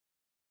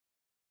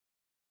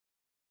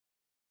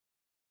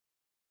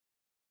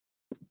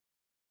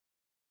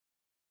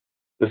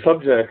The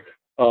subject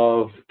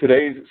of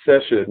today's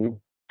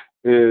session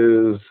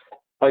is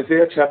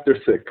Isaiah chapter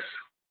 6.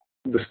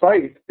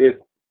 Despite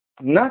it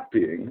not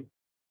being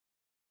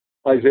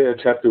Isaiah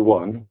chapter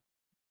 1,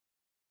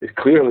 it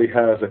clearly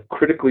has a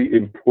critically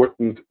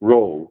important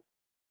role,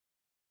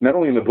 not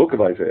only in the book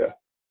of Isaiah,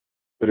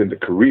 but in the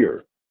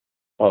career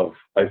of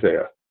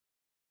Isaiah.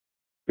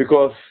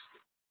 Because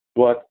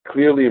what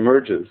clearly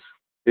emerges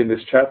in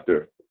this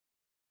chapter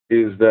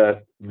is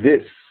that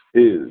this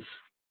is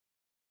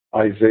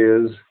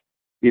Isaiah's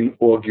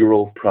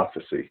inaugural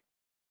prophecy.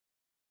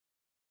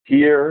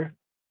 Here,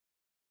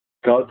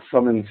 God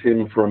summons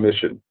him for a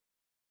mission,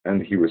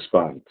 and he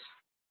responds.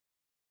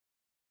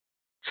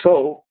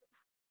 So,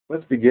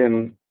 let's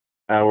begin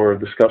our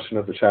discussion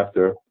of the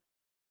chapter.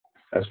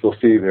 As we'll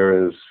see,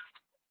 there is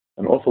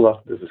an awful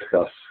lot to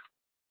discuss.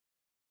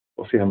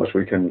 We'll see how much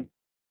we can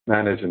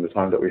manage in the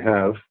time that we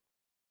have.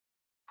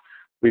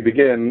 We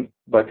begin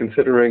by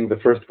considering the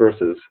first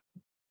verses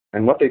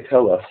and what they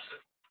tell us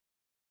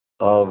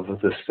of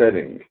the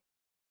setting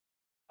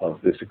of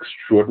this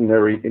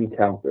extraordinary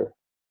encounter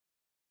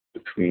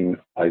between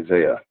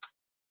Isaiah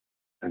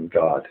and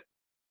God.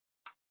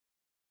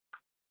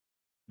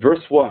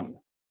 Verse 1.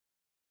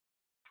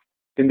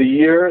 In the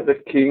year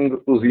that King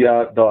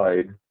Uzziah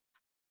died,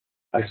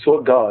 I saw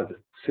God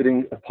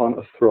sitting upon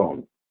a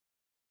throne,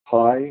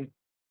 high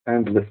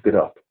and lifted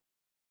up,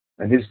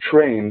 and his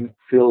train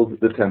filled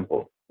the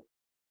temple.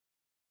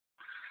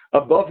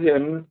 Above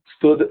him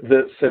stood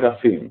the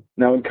seraphim.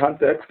 Now, in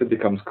context, it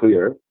becomes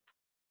clear.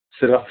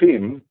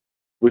 Seraphim,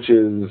 which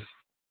is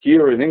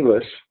here in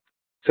English,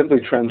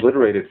 simply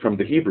transliterated from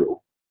the Hebrew,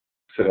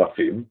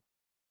 seraphim,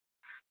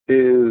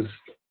 is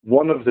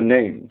one of the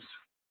names,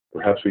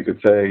 perhaps we could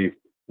say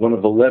one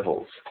of the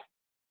levels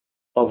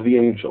of the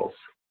angels.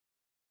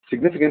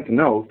 Significant to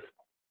note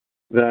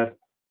that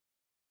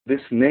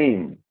this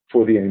name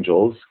for the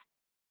angels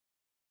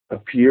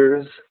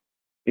appears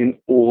in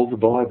all the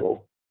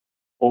Bible,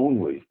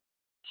 only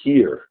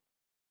here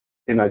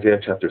in Isaiah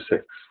chapter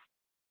 6.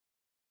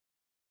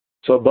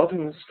 So above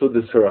him stood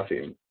the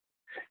seraphim.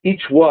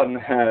 Each one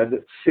had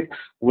 6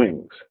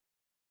 wings.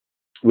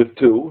 With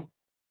 2,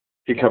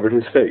 he covered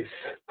his face.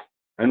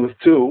 And with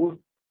 2,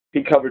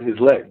 he covered his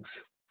legs.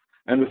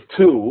 And with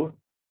 2,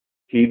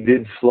 he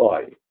did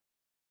fly.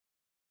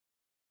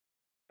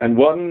 And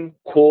one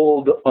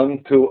called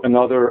unto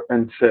another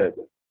and said,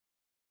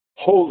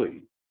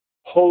 Holy,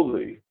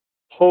 holy,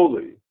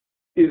 holy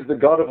is the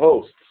God of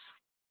hosts.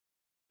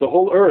 The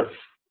whole earth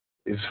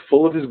is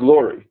full of his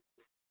glory.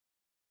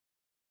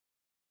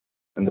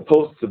 And the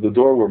posts of the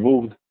door were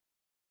moved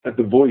at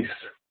the voice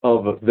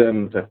of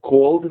them that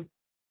called,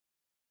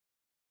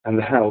 and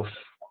the house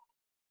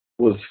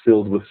was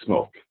filled with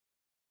smoke.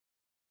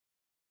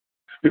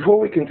 Before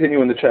we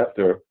continue in the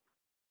chapter,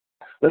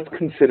 let's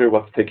consider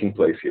what's taking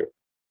place here.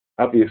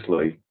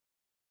 Obviously,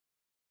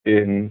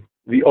 in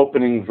the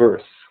opening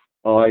verse,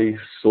 I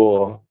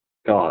saw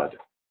God.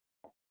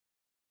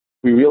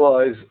 We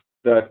realize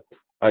that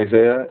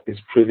Isaiah is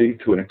privy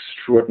to an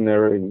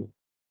extraordinary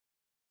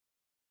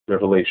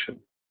revelation,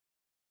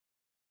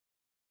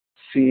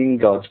 seeing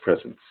God's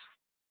presence.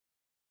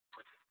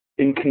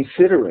 In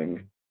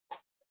considering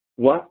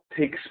what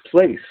takes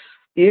place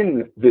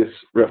in this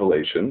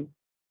revelation,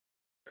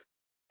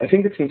 I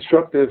think it's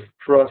instructive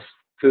for us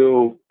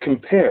to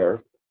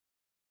compare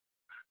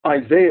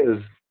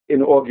Isaiah's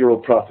inaugural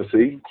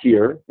prophecy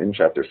here in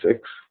chapter 6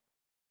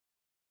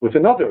 with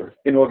another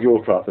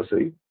inaugural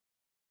prophecy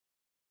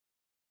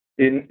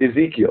in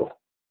Ezekiel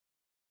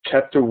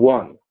chapter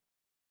 1.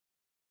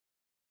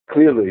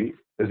 Clearly,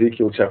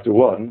 Ezekiel chapter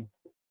 1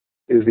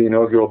 is the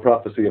inaugural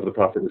prophecy of the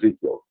prophet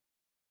Ezekiel.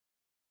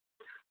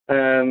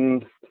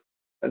 And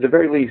at the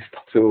very least,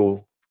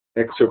 to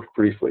excerpt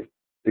briefly,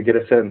 to get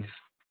a sense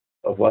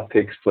of what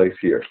takes place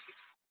here.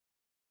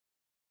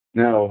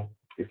 Now,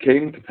 it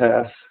came to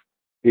pass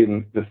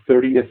in the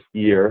 30th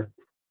year,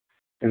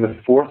 in the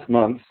 4th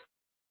month,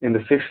 in the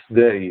 5th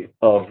day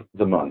of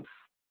the month,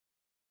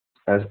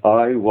 as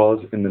I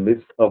was in the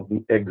midst of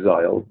the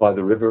exile by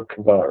the river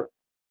Kabar,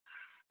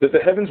 that the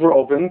heavens were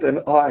opened and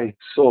I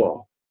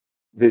saw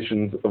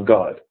visions of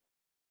God.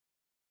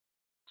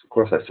 So, of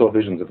course, I saw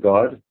visions of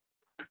God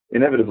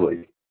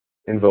inevitably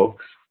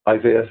invokes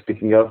Isaiah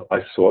speaking of, I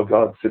saw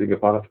God sitting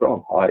upon a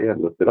throne, high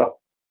and lifted up.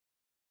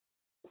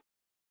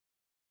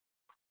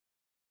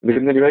 The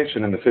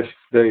continuation in the 5th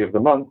day of the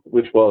month,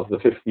 which was the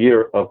 5th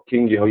year of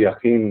King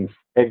Jehoiakim's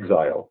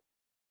exile.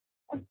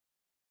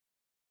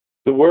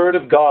 The word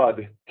of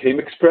God came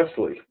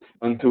expressly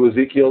unto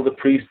Ezekiel the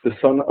priest, the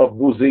son of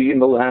Buzi, in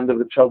the land of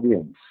the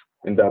Chaldeans,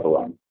 in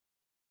Babylon,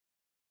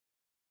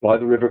 by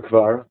the river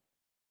Kvar,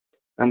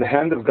 and the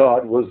hand of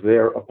God was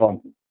there upon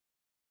him.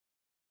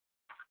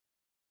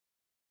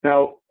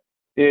 Now,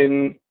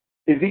 in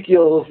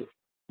Ezekiel's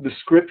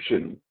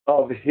description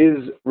of his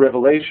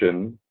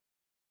revelation,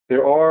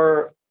 there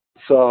are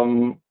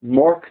some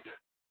marked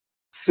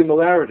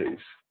similarities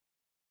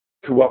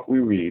to what we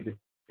read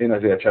in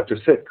Isaiah chapter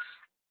 6.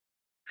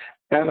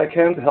 And I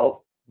can't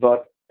help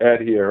but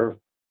add here,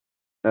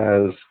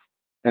 as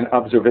an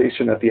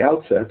observation at the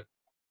outset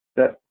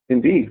that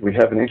indeed we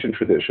have an ancient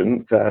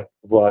tradition that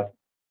what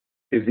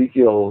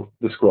Ezekiel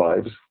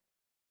describes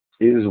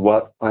is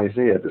what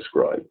Isaiah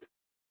described.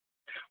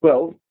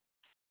 Well,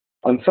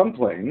 on some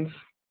planes,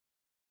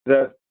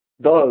 that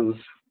does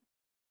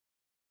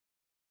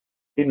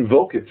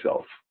invoke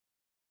itself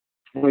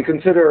when we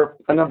consider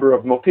a number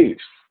of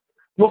motifs.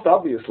 Most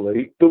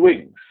obviously, the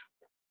wings.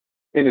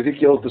 In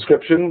Ezekiel's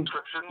description,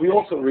 we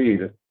also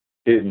read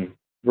in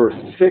verse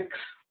 6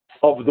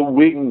 of the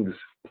wings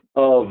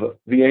of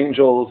the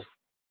angels.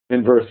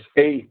 In verse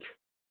 8,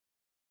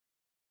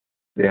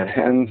 they had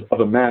hands of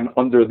a man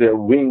under their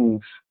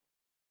wings.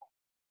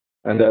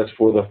 And as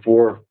for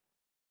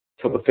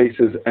the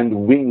faces and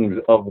wings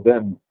of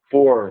them,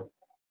 four,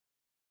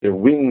 their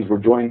wings were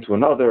joined to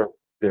another,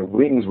 their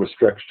wings were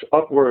stretched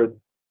upward.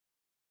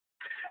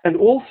 And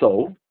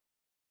also,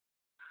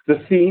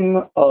 the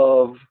theme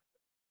of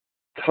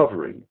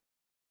covering,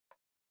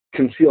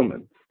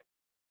 concealment.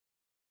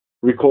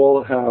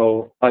 Recall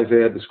how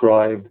Isaiah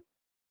described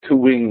two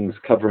wings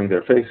covering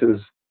their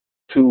faces,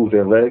 two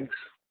their legs.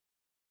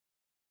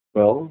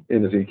 Well,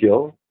 in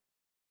Ezekiel,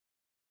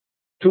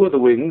 two of the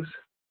wings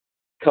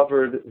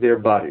covered their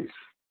bodies,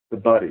 the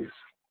bodies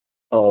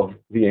of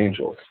the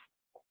angels.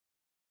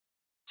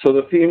 So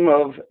the theme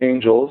of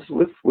angels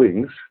with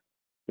wings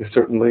is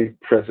certainly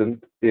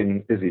present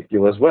in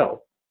Ezekiel as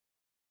well.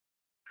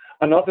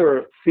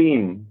 Another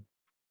theme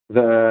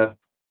that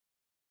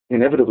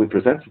inevitably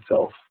presents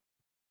itself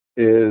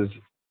is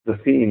the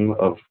theme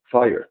of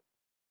fire,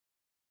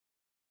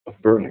 of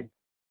burning.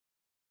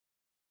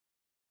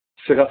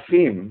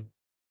 Seraphim,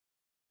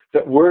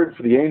 that word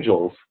for the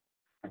angels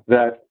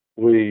that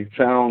we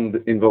found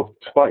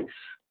invoked twice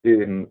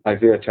in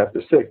Isaiah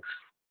chapter 6,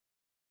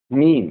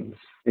 means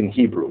in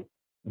Hebrew,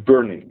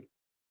 burning.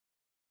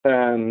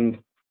 And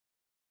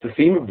the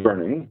theme of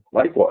burning,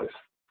 likewise,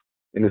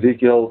 in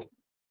Ezekiel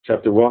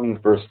chapter 1,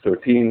 verse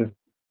 13,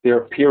 their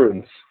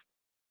appearance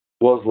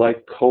was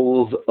like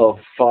coals of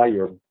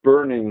fire,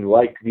 burning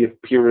like the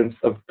appearance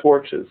of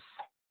torches.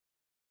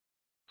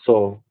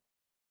 So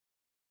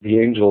the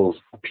angels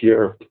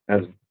appear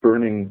as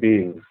burning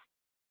beings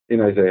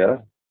in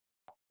Isaiah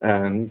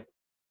and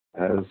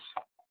as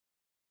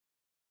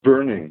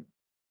burning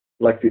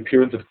like the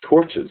appearance of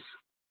torches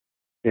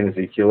in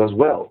Ezekiel as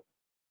well.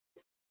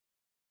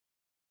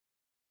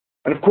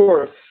 And of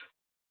course,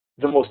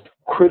 the most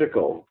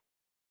critical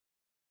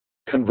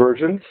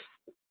convergence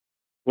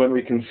when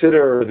we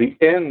consider the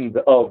end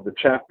of the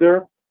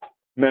chapter,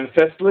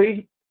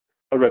 manifestly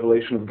a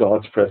revelation of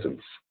God's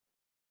presence.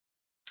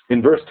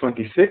 In verse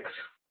 26,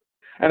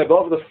 and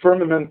above the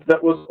firmament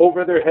that was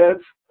over their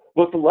heads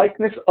was the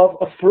likeness of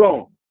a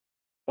throne.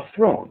 A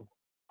throne.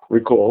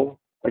 Recall,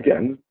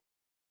 again,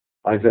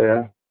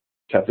 Isaiah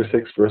chapter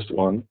 6, verse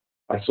 1,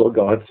 I saw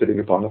God sitting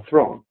upon a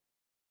throne,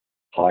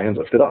 high and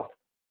lifted up.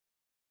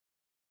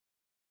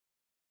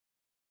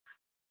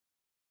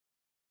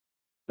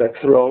 That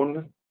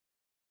throne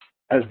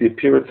has the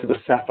appearance of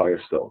a sapphire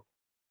stone,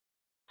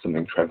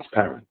 something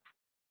transparent.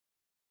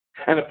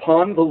 And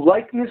upon the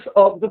likeness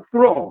of the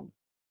throne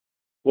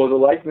was a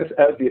likeness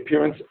as the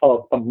appearance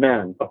of a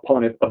man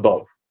upon it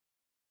above.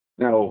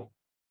 Now,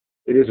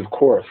 it is, of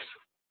course,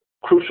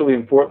 crucially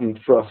important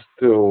for us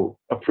to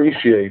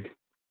appreciate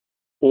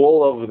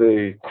all of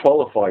the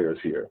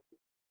qualifiers here.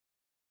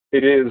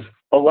 It is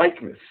a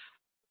likeness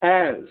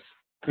as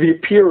the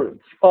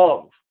appearance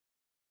of.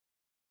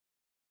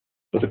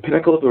 But the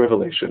pinnacle of the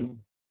revelation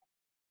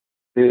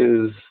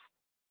is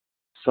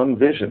some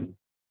vision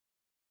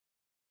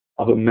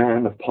of a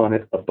man upon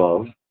it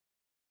above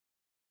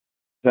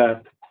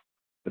that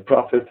the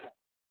prophet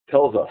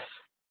tells us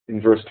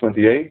in verse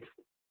 28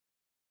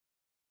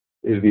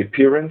 is the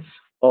appearance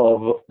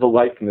of the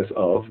likeness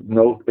of,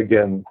 note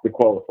again the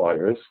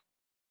qualifiers,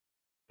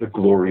 the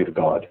glory of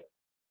God.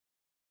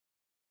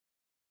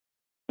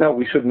 Now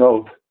we should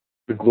note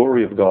the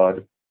glory of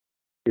God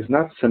is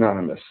not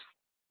synonymous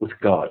with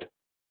God.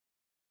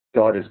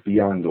 God is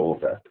beyond all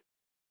of that.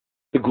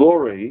 The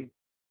glory,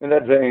 in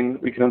that vein,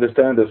 we can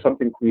understand as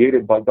something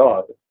created by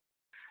God,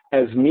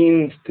 as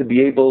means to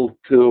be able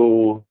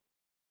to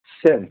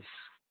sense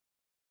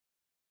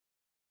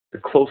the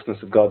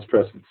closeness of God's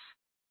presence.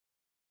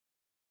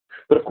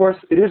 But of course,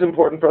 it is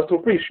important for us to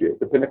appreciate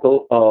the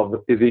pinnacle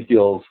of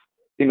Ezekiel's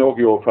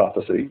inaugural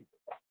prophecy,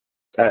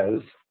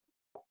 as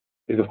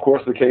is of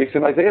course the case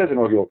in Isaiah's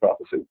inaugural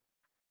prophecy,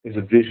 is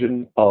a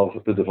vision of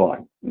the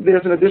divine.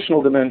 There's an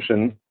additional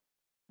dimension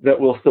that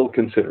we'll still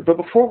consider. But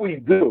before we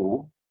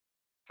do,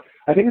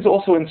 I think it's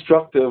also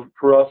instructive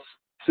for us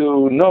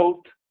to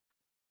note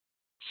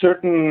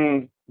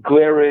certain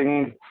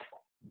glaring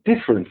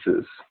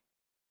differences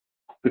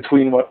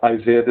between what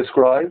Isaiah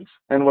describes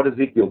and what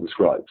Ezekiel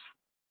describes.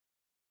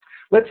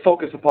 Let's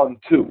focus upon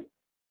two.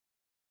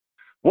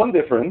 One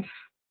difference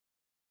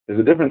is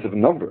a difference of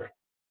number,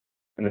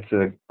 and it's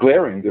a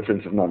glaring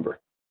difference of number.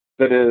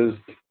 That is,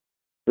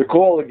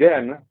 recall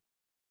again,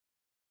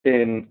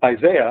 in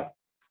Isaiah,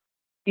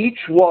 each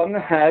one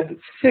had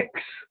 6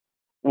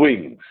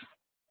 wings.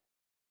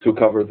 2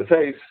 covered the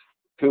face,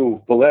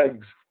 to the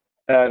legs,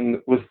 and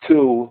with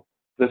 2,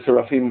 the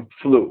seraphim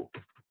flew.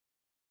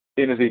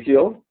 In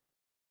Ezekiel,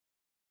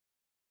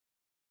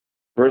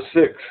 verse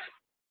 6,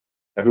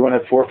 everyone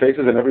had 4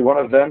 faces, and every one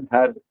of them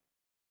had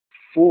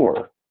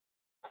 4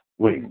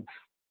 wings,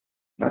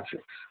 not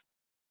 6.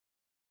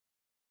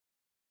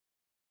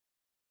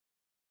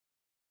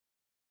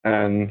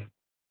 And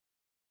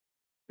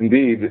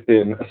indeed,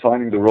 in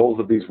assigning the roles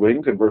of these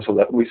wings, in verse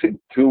 11, we see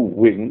 2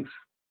 wings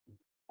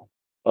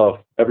of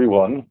every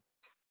one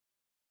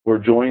were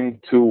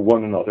joined to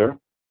one another,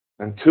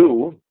 and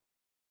 2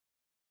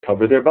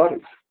 cover their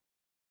bodies.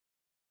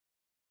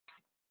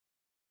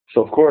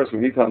 So, of course, we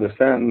need to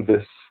understand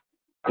this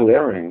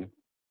glaring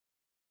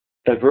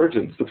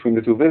divergence between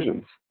the 2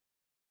 visions.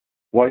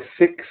 Why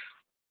 6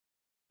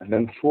 and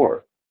then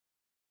 4?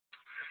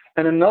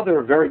 And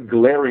another very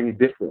glaring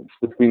difference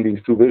between these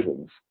 2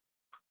 visions,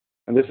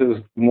 and this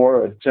is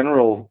more a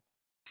general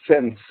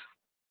sense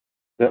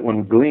that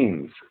one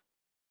gleans,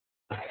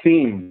 a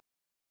theme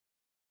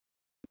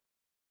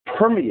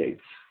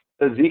permeates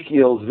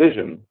Ezekiel's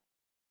vision.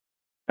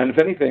 And if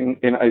anything,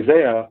 in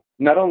Isaiah,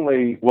 not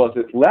only was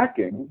it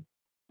lacking,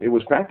 it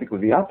was practically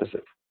the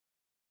opposite.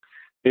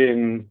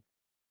 In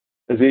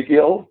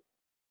Ezekiel,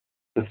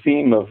 the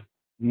theme of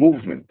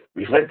movement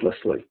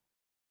relentlessly.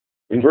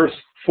 In verse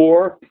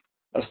 4,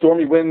 a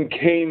stormy wind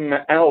came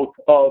out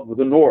of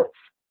the north.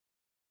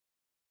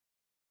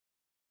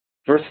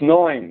 Verse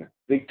 9,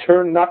 they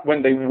turned not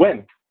when they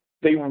went,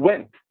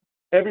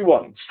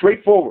 everyone,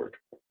 straight forward.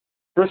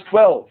 Verse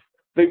 12,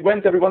 they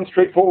went everyone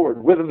straight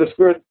forward. Whither the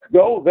spirits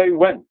go, they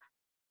went,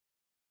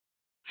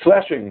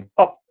 flashing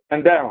up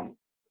and down.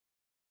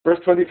 Verse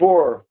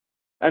 24,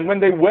 and when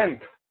they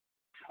went,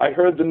 I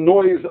heard the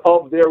noise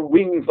of their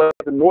wings like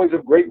the noise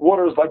of great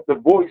waters, like the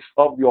voice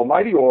of the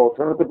Almighty, or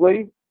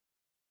alternatively,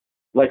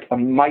 like a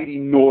mighty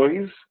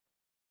noise,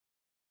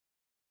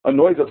 a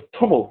noise of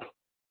tumult,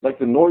 like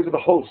the noise of a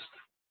host.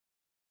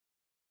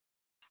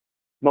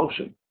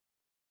 Motion,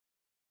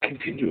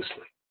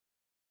 continuously.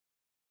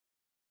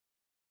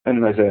 And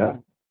in Isaiah,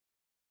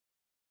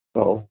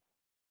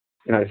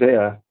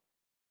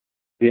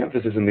 the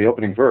emphasis in the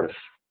opening verse,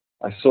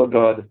 I saw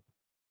God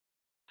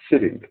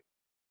sitting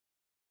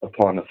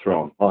upon a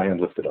throne, high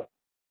and lifted up.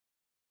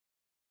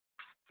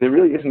 There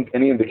really isn't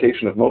any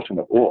indication of motion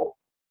at all.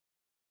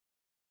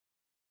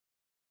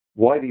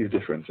 Why these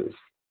differences?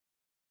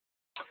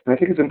 And I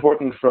think it's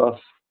important for us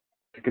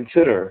to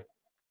consider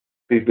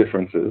these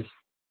differences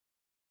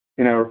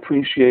in our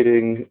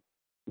appreciating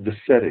the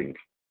setting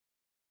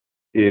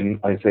in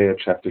Isaiah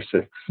chapter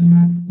 6.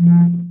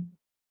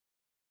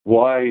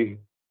 Why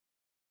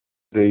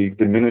the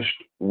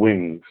diminished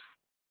wings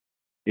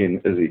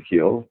in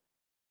Ezekiel?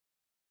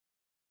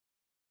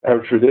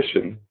 Our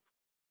tradition,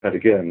 that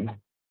again,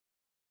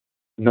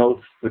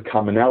 notes the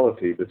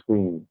commonality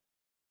between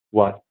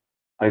what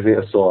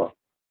Isaiah saw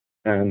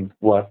and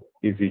what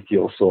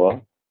Ezekiel saw,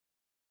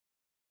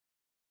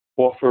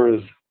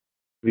 offers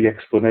the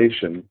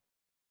explanation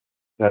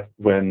that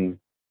when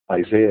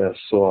Isaiah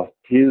saw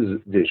his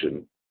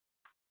vision,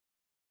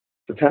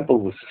 the temple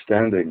was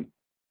standing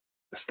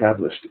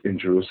established in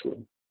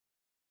Jerusalem.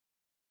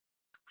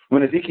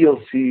 When Ezekiel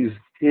sees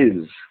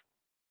his,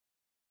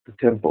 the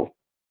temple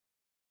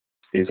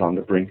is on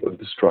the brink of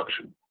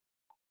destruction.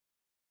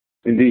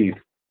 Indeed,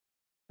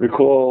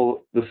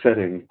 recall the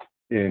setting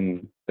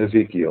in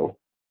Ezekiel.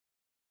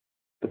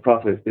 The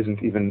prophet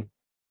isn't even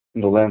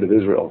in the land of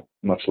Israel,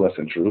 much less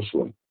in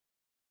Jerusalem.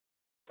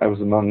 I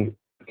was among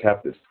the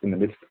captives in the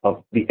midst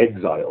of the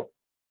exile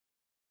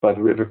by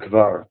the river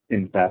Kvar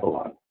in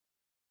Babylon.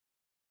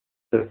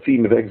 The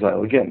theme of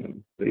exile,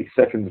 again, the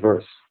second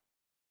verse.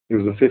 It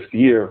was the 5th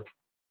year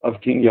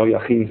of King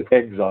Joachim's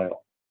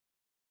exile.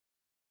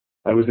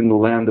 I was in the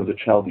land of the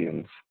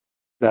Chaldeans,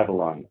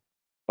 Babylon,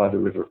 by the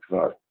river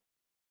Kvar.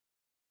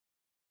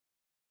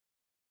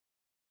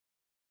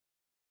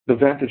 The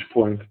vantage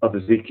point of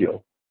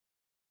Ezekiel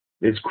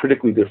is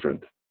critically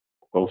different,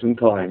 both in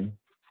time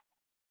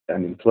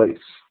and in place.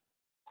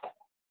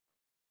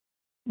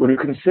 When you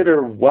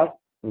consider what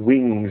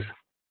wings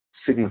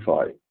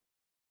signify, of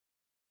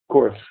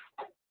course,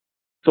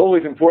 it's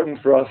always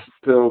important for us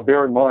to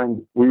bear in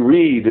mind we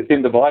read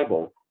in the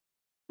Bible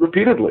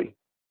repeatedly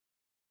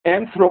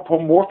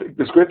anthropomorphic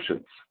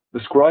descriptions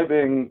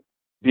describing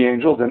the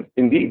angels and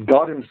indeed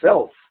God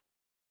himself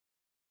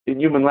in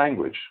human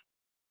language.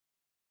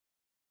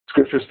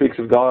 Scripture speaks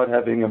of God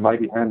having a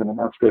mighty hand and an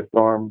outstretched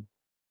arm.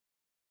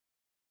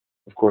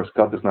 Of course,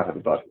 God does not have a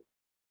body.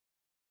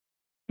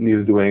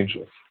 Neither do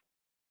angels.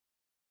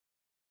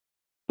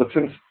 But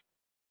since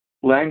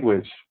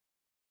language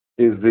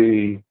is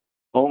the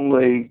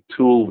only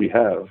tool we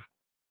have,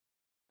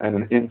 and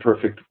an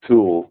imperfect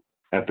tool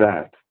at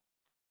that,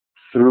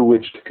 through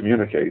which to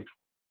communicate,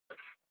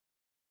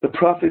 the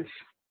prophets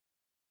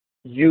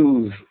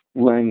use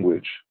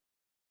language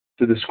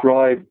to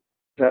describe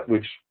that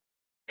which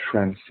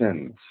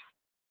transcends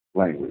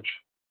language.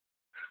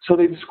 So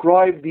they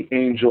describe the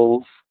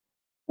angels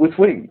with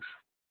wings.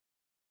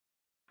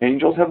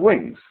 Angels have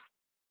wings,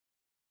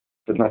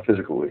 but not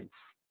physical wings.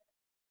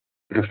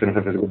 existence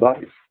of physical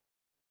bodies.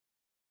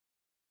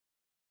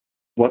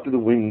 What do the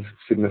wings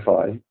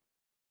signify?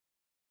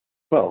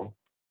 Well,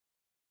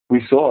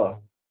 we saw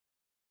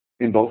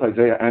in both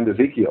Isaiah and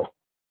Ezekiel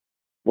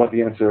what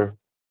the answer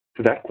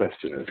to that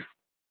question is.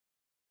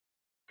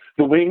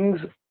 The wings,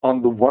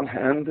 on the one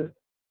hand,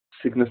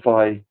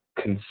 signify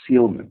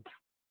concealment.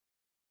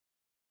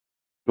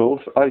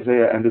 Both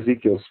Isaiah and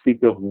Ezekiel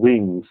speak of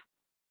wings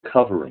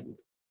covering.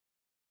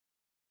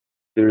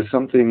 There is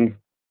something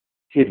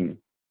hidden,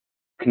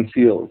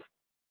 concealed,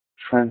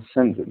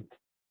 transcendent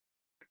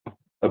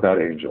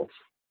about angels.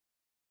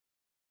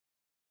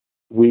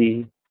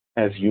 We,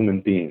 as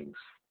human beings,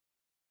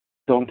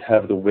 don't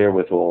have the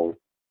wherewithal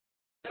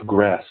to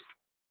grasp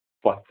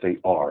what they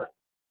are.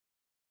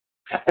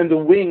 And the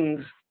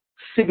wings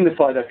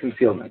signify that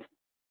concealment.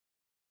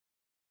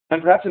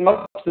 And perhaps in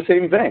much the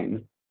same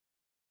vein,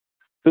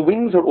 the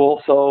wings are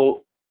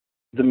also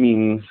the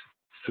means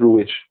through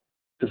which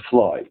to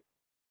fly.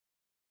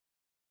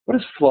 What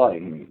does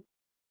flying mean?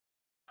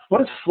 What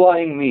does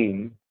flying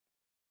mean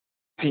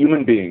to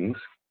human beings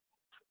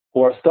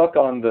who are stuck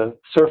on the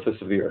surface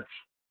of the earth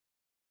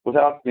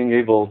without being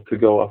able to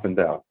go up and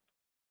down?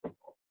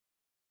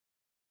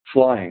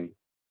 Flying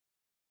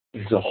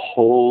is a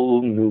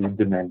whole new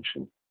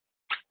dimension.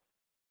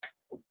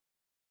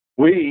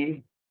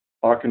 We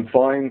are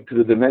confined to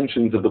the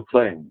dimensions of the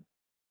plane,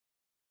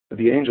 but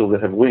the angels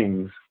that have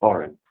wings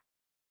aren't.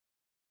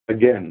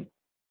 Again,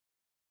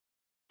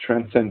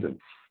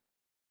 transcendence.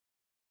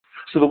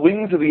 So the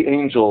wings of the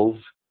angels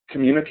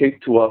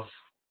communicate to us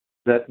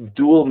that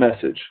dual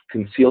message,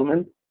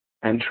 concealment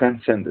and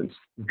transcendence,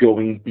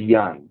 going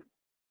beyond.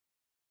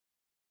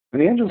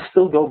 And the angels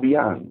still go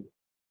beyond,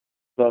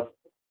 but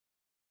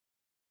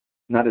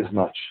not as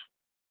much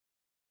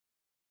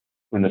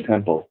when the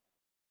temple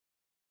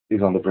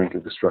is on the brink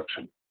of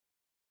destruction.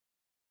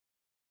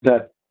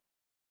 That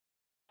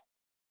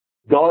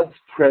God's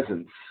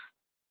presence,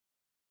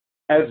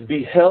 as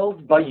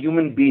beheld by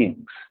human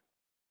beings,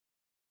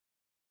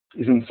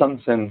 is in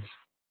some sense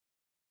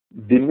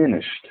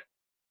diminished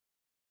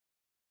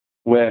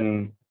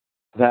when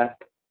that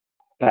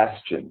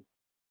bastion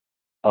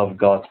of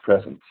God's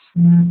presence,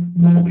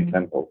 the Holy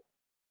Temple,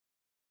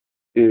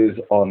 is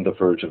on the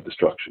verge of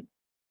destruction.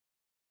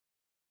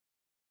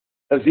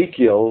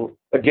 Ezekiel,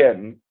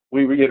 again,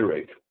 we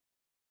reiterate,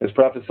 is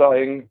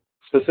prophesying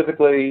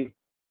specifically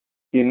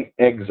in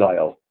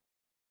exile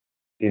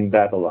in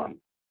Babylon,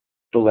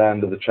 the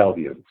land of the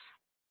Chaldeans.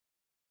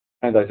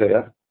 And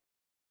Isaiah,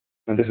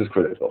 and this is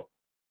critical,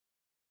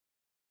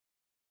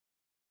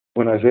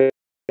 when Isaiah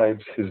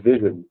describes his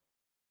vision,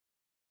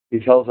 he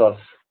tells us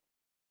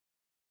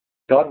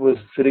God was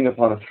sitting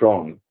upon a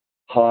throne,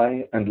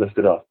 high and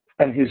lifted up,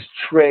 and his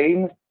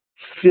train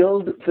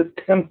filled the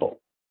temple.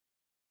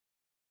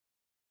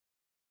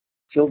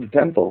 Filled the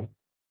temple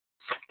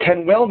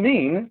can well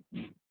mean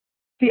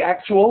the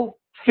actual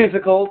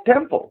physical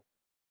temple.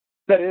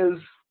 That is,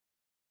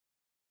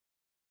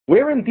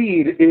 where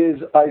indeed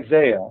is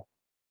Isaiah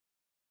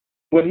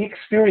when he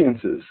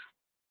experiences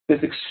this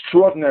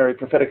extraordinary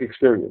prophetic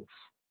experience?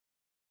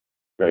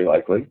 Very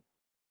likely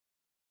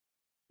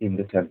in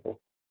the temple.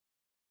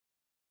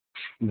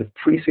 In the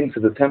precincts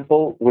of the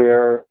temple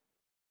where,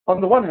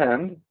 on the one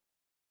hand,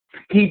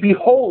 he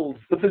beholds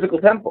the physical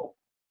temple.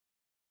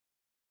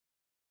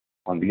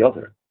 On the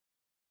other,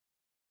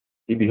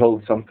 he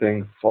beholds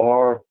something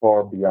far,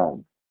 far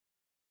beyond.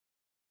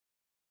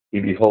 He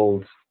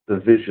beholds the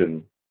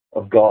vision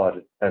of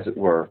God, as it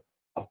were,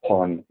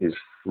 upon his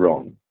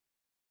throne.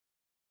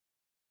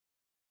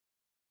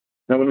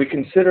 Now, when we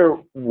consider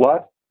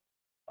what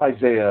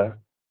Isaiah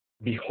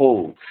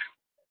beholds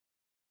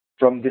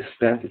from this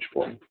vantage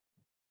point,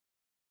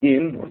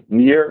 in or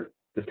near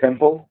the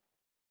temple,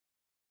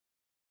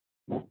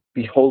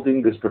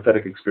 beholding this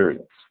prophetic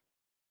experience,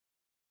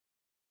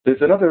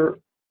 there's another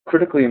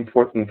critically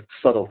important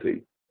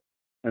subtlety,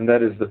 and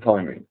that is the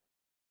timing.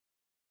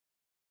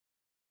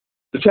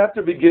 The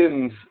chapter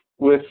begins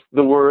with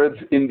the words,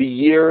 in the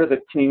year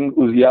that King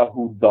Uzziah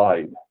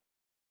died,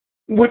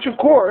 which of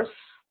course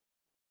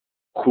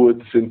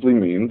could simply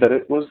mean that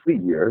it was the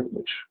year in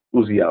which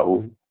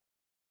Uzziah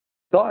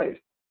died.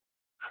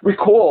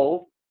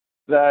 Recall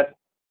that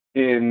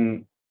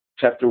in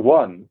chapter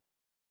 1,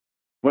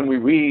 when we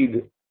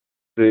read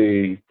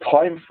the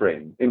time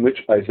frame in which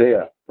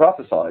Isaiah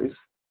prophesies,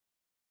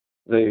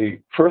 the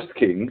first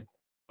king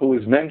who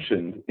is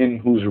mentioned in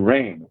whose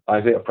reign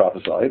Isaiah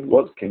prophesied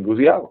was King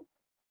Uzziah.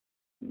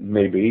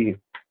 Maybe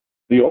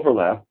the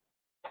overlap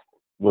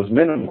was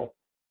minimal.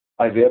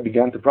 Isaiah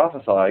began to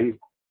prophesy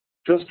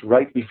just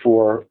right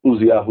before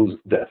Uzziah's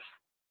death.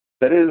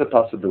 That is a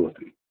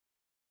possibility.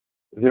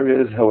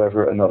 There is,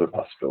 however, another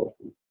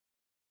possibility.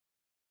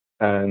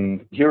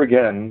 And here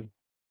again,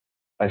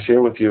 I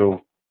share with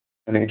you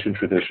an ancient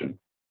tradition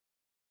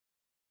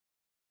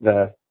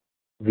that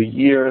the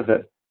year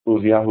that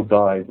Uzziah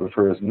died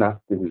refers not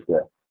to his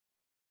death,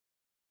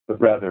 but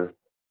rather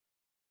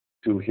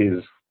to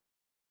his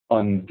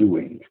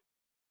undoing.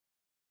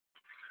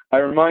 I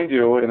remind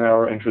you, in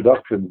our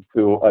introduction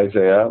to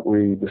Isaiah,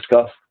 we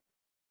discussed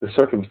the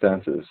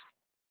circumstances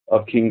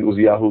of King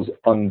Uzziah's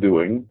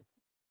undoing.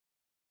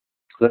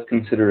 Let's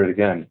consider it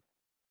again.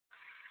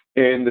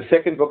 In the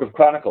second book of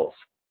Chronicles,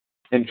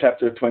 in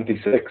chapter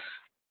 26,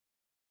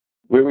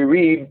 where we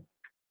read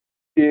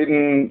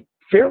in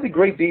fairly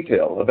great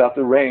detail about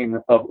the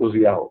reign of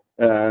Uzziah,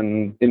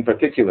 and in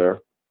particular,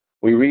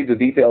 we read the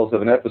details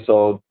of an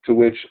episode to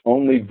which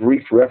only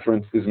brief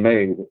reference is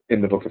made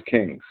in the book of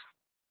Kings.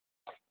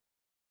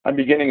 I'm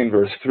beginning in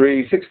verse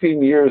 3.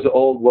 16 years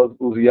old was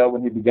Uzziah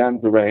when he began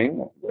to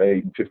reign,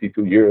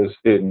 52 years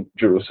in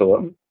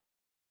Jerusalem.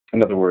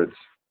 In other words,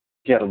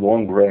 he had a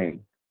long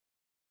reign,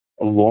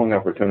 a long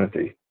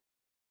opportunity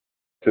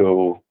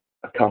to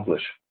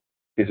accomplish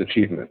his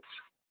achievements.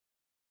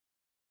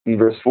 In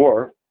verse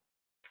 4,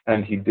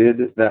 and he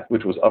did that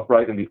which was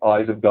upright in the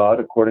eyes of God,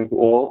 according to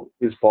all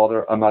his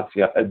father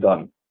Amaziah had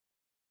done.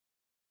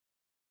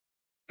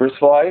 Verse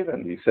 5,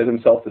 and he set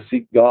himself to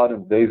seek God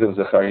in the days of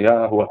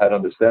Zechariah, who had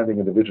understanding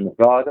in the vision of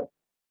God.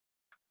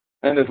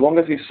 And as long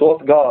as he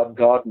sought God,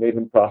 God made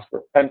him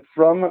prosper. And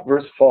from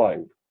verse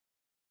 5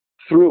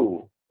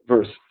 through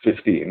verse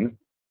 15,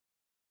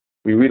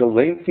 we read a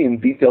lengthy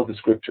and detailed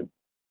description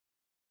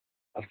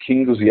of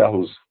King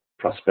Uzziah's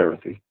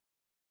prosperity,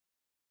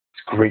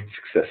 his great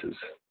successes.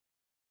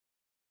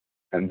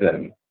 And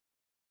then,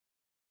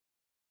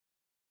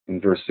 in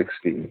verse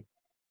 16,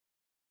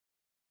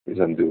 his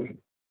undoing.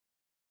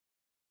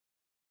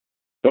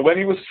 But when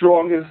he was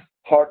strong, his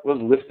heart was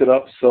lifted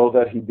up so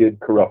that he did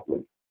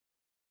corruptly,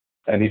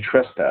 and he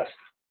trespassed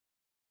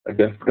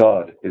against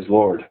God, his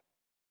Lord.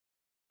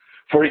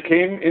 For he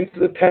came into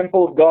the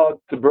temple of God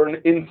to burn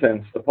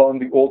incense upon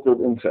the altar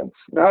of incense.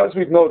 Now, as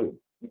we've noted,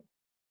 it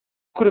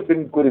could have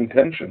been good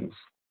intentions.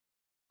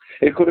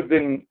 It could have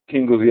been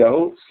King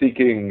Uzziah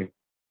seeking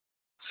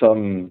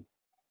some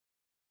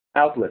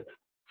outlet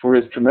for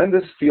his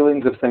tremendous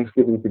feelings of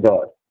thanksgiving to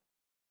God.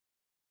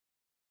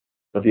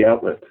 But the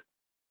outlet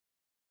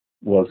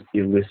was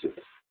illicit.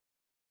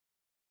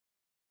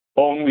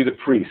 Only the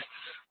priests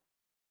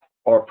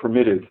are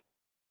permitted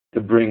to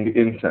bring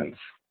incense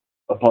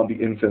upon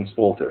the incense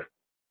altar.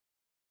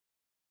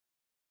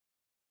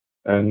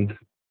 And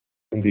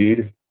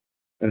indeed,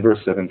 in verse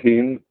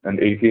 17 and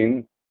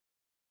 18,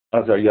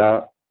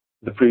 Azariah,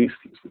 the priest,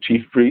 the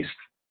chief priest,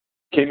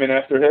 came in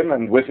after him,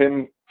 and with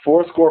him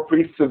 80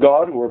 priests of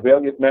God who were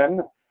valiant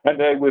men, and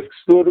they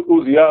withstood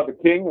Uzziah the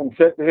king and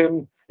said to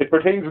him, "It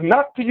pertains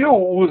not to you,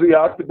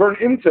 Uzziah, to burn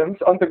incense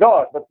unto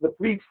God, but to the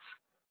priests,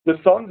 the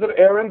sons of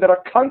Aaron that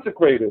are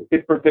consecrated,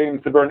 it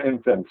pertains to burn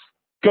incense.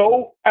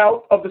 Go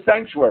out of the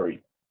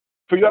sanctuary,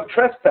 for you have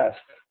trespassed,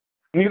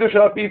 neither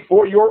shall it be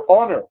for your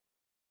honor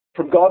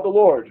from God the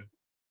Lord."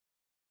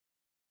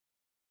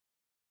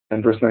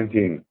 And verse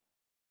 19,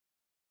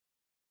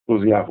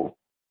 Uzziah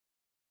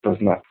does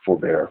not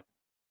forbear.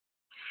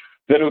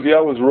 Then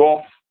Uzziah was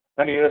wroth,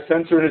 and he had a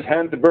censer in his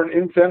hand to burn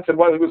incense, and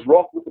while he was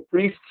wroth with the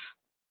priests,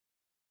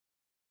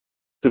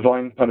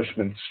 divine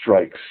punishment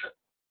strikes.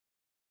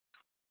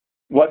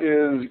 What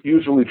is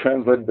usually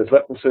translated as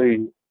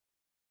leprosy,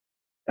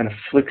 an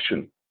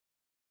affliction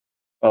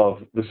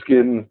of the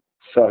skin,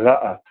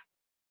 sara'at,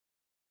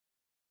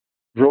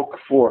 broke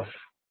forth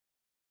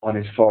on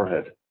his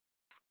forehead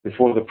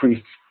before the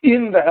priests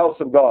in the house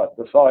of God,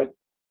 beside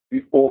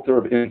the altar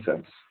of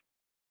incense.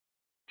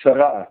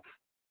 Sara'at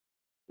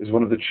is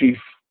one of the chief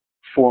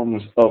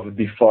forms of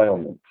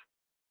defilement.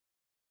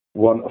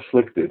 One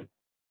afflicted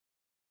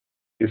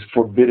is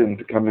forbidden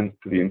to come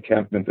into the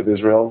encampment of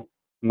Israel,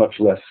 much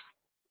less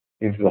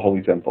into the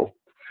holy temple.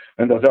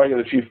 And Azariah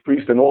the chief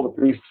priest and all the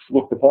priests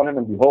looked upon him,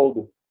 and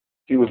behold,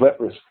 he was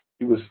leprous.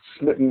 He was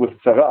smitten with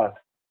tzara'at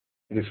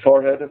in his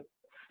forehead,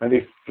 and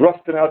they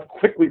thrust him out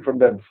quickly from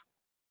thence.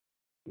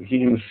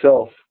 He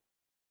himself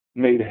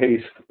made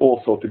haste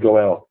also to go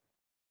out,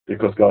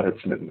 because God had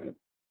smitten him.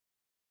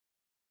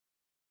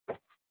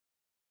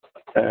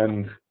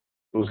 And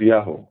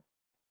Uzziah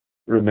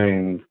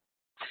remained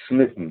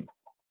smitten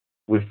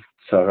with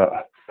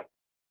tzara'at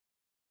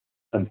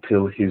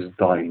until his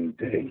dying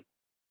day.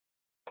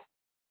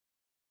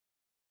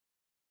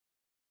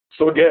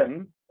 So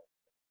again,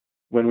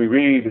 when we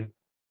read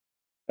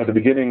at the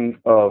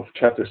beginning of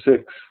chapter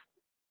 6,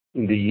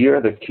 in the year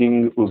that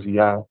King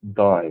Uzziah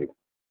died,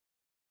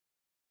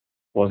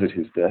 was it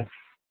his death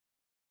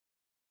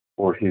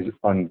or his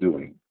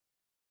undoing?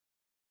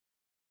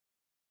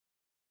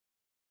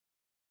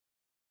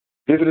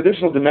 There's an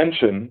additional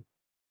dimension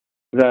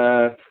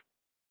that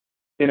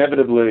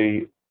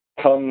inevitably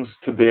comes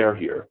to bear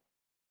here,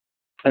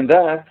 and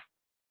that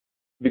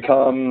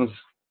becomes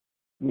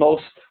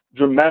most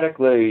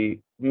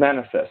dramatically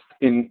manifest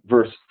in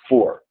verse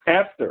 4.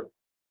 After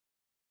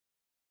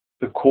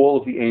the call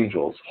of the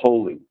angels,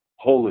 holy,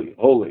 holy,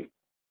 holy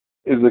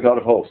is the God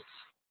of hosts,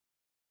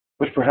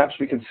 which perhaps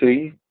we can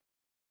see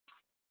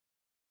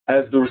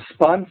as the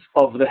response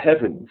of the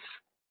heavens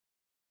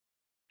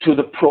to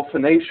the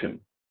profanation,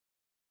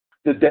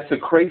 the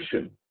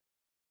desecration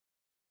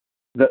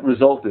that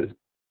resulted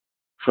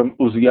from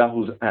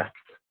Uzziah's act.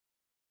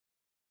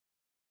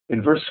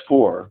 In verse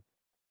 4,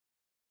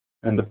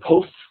 and the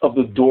posts of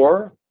the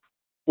door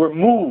were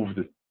moved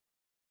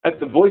at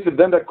the voice of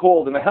them that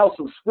called, and the house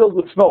was filled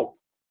with smoke.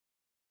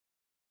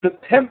 The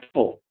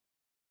temple,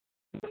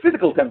 the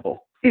physical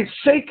temple, is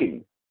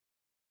shaking,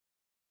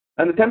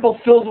 and the temple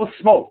fills with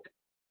smoke.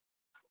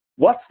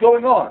 What's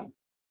going on?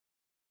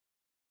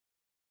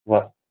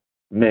 What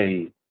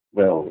may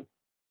well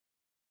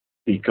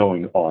be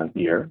going on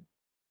here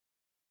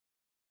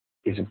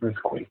is an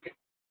earthquake.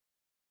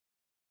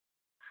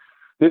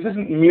 This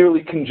isn't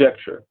merely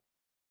conjecture.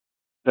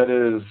 That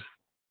is,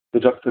 the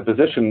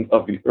juxtaposition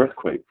of the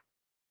earthquake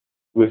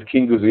with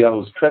King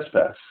Uzziah's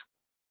trespass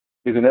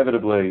is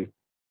inevitably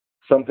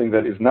something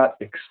that is not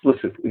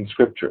explicit in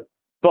Scripture.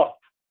 But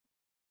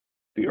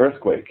the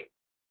earthquake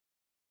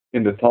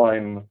in the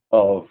time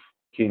of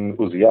King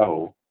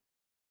Uzziah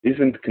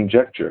isn't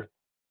conjecture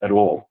at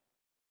all.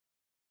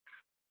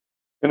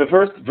 In the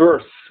first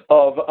verse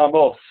of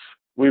Amos,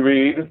 we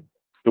read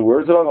the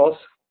words of Amos,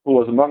 who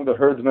was among the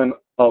herdsmen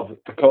of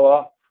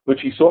Tekoa, which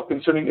he saw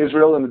concerning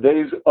Israel in the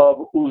days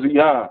of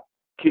Uzziah,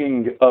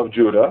 king of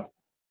Judah,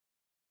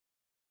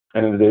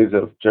 and in the days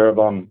of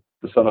Jeroboam,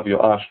 the son of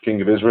Joash,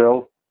 king of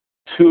Israel,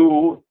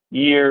 2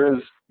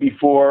 years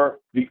before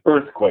the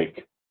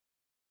earthquake.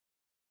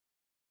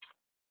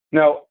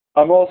 Now,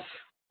 Amos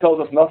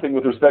tells us nothing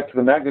with respect to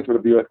the magnitude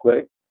of the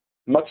earthquake,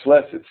 much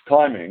less its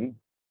timing,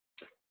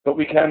 but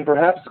we can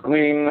perhaps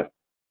glean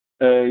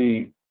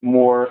a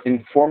more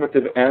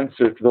informative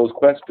answer to those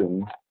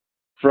questions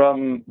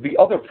from the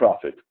other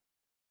prophet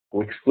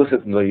who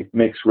explicitly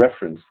makes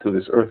reference to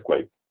this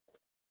earthquake.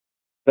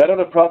 That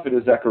other prophet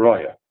is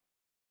Zechariah.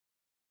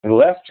 In the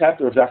last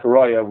chapter of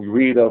Zechariah, we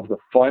read of the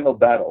final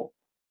battle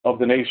of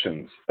the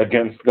nations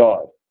against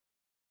God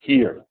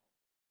here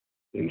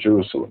in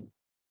Jerusalem.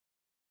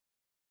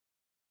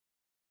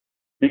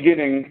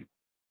 Beginning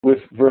with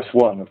verse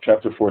 1 of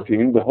chapter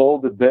 14,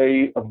 behold, the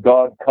day of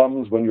God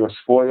comes when your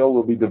spoil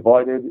will be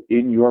divided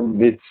in your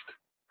midst.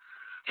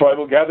 For I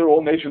will gather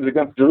all nations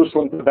against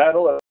Jerusalem to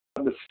battle,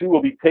 and the city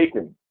will be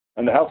taken,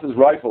 and the houses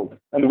rifled,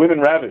 and the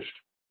women ravished,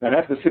 and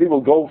half the city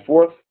will go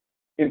forth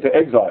into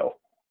exile.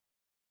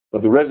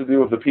 But the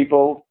residue of the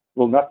people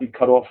will not be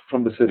cut off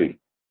from the city.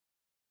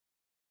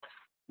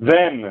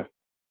 Then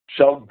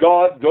shall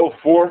God go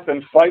forth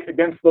and fight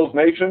against those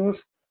nations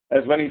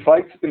as when he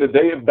fights in the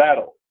day of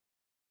battle.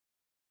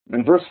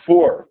 In verse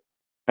 4,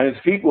 and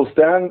his feet will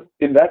stand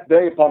in that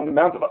day upon the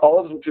Mount of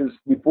Olives, which is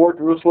before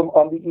Jerusalem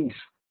on the east.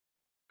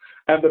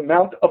 And the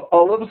Mount of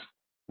Olives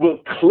will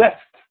cleft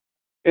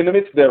in the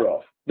midst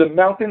thereof. The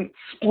mountain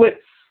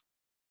splits,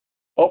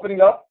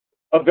 opening up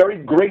a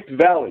very great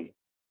valley.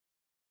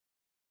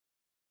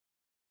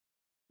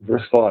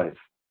 Verse 5,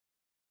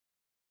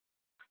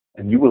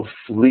 and you will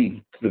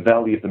flee to the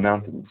valley of the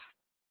mountains.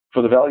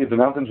 For the valley of the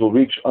mountains will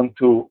reach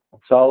unto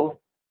Atzal.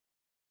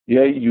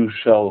 Yea, you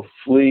shall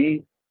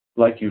flee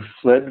like you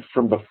fled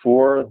from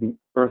before the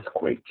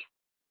earthquake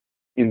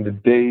in the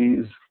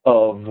days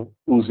of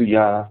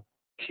Uzziah,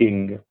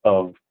 king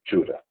of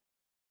Judah.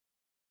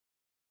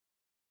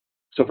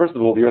 So first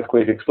of all, the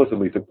earthquake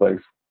explicitly took place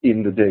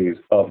in the days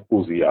of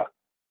Uzziah.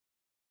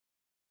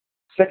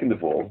 Second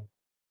of all,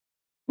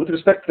 with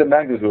respect to the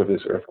magnitude of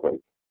this earthquake,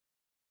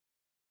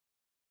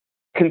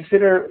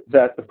 consider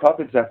that the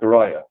prophet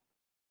Zechariah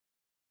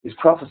is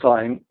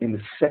prophesying in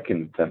the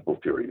second temple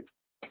period.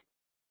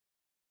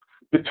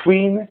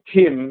 Between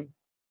him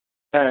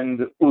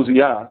and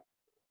Uzziah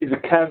is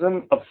a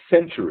chasm of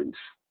centuries,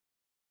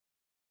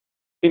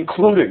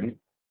 including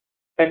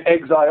an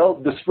exile,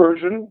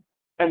 dispersion,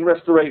 and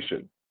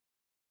restoration.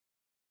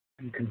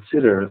 And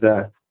consider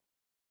that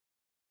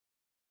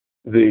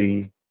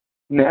the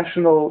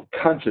national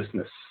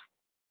consciousness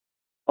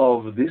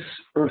of this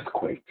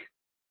earthquake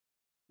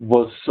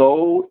was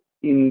so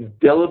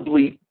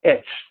indelibly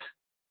etched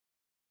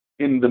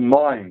in the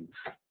minds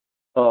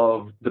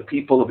of the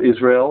people of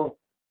Israel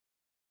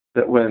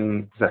that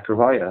when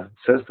Zechariah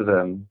says to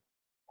them,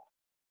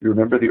 you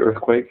remember the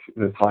earthquake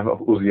in the time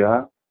of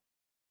Uzziah?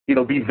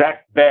 It'll be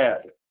that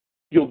bad.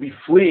 You'll be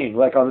fleeing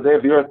like on the day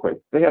of the earthquake.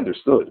 They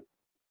understood.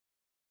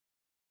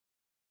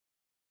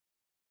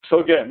 So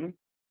again,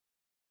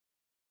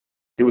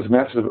 it was a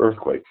massive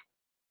earthquake.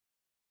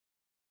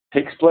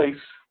 Takes place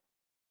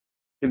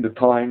in the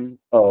time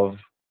of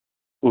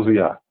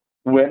Uzziah.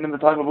 When in the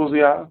time of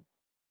Uzziah?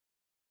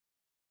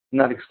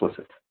 Not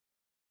explicit.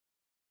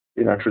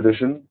 In our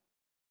tradition,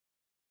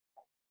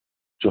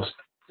 just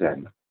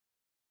then.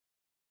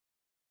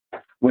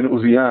 When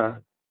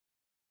Uzziah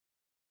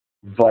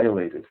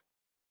violated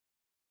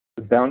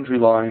the boundary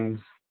lines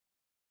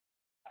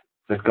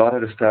that God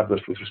had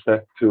established with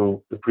respect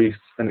to the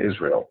priests and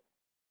Israel.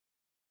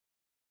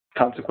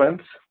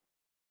 Consequence?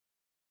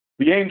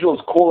 The angels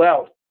call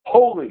out,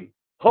 holy,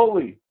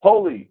 holy,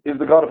 holy is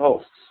the God of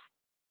hosts.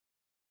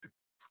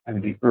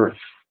 And the earth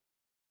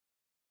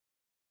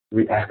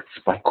reacts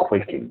by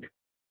quaking.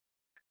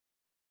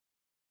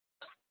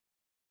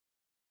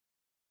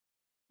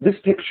 This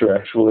picture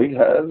actually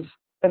has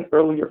an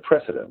earlier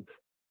precedent.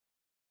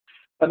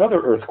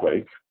 Another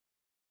earthquake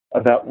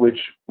about which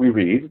we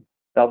read,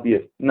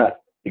 albeit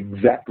not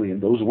exactly in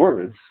those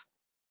words,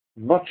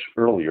 much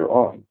earlier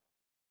on.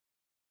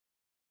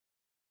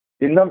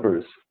 In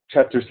Numbers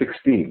chapter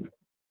 16,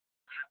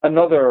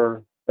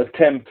 another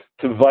attempt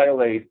to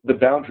violate the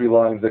boundary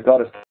lines that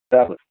God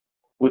established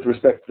with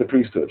respect to the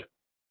priesthood.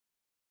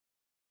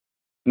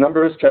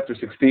 Numbers chapter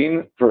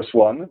 16, verse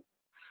 1.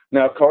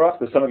 Now Korach,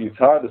 the son of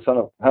Yitzhar, the son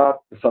of Hat,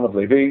 the son of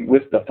Levi,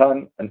 with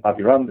Datan and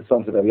Abiram, the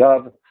sons of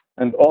Eliav,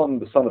 and On,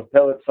 the son of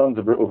Pelet, sons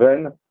of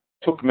Reuven,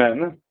 took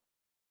men,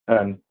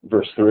 and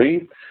verse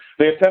 3,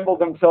 they assembled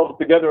themselves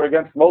together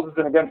against Moses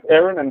and against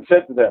Aaron and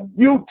said to them,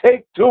 you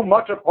take too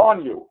much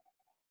upon you.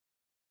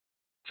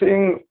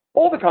 Seeing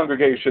all the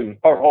congregation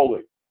are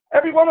holy,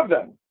 every one of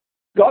them.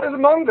 God is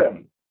among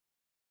them.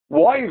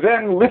 Why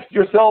then lift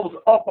yourselves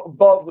up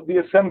above the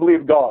assembly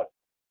of God?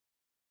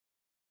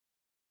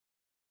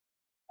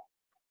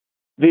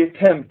 The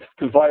attempt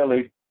to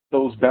violate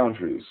those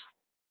boundaries.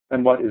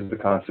 And what is the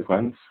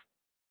consequence?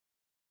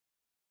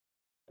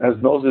 As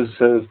Moses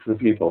says to the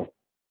people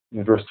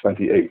in verse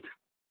 28,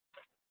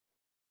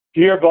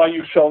 hereby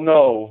you shall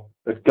know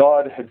that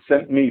God had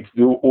sent me to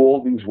do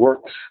all these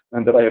works,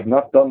 and that I have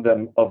not done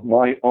them of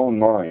my own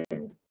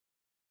mind.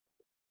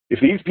 If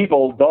these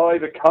people die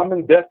the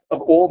common death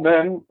of all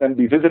men, and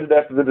be visited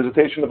after the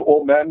visitation of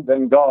all men,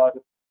 then God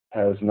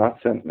has not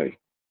sent me.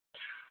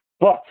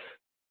 But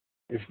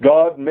if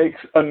God makes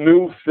a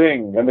new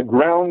thing, and the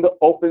ground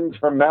opens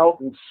her mouth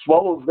and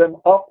swallows them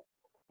up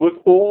with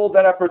all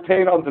that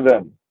appertain unto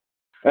them,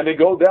 and they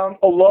go down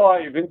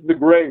alive into the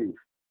grave,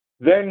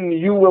 then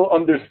you will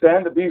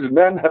understand that these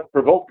men have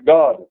provoked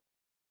God.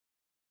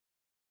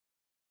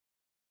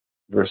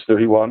 Verse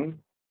 31,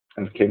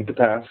 and it came to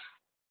pass,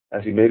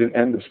 as he made an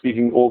end of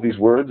speaking all these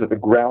words, that the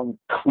ground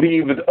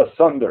cleaved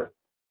asunder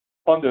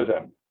under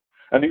them,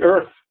 and the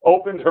earth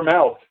opened her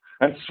mouth,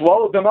 and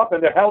swallowed them up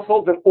and their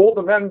households and all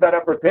the men that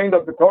appertained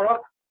unto Torah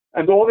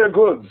and all their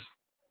goods.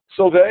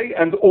 So they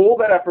and all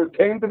that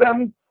appertained to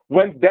them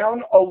went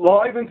down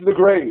alive into the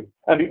grave,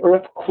 and the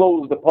earth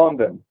closed upon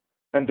them,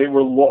 and they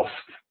were lost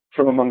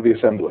from among the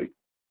assembly.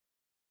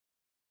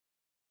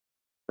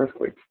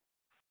 Earthquake.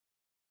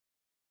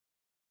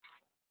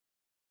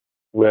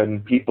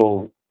 When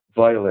people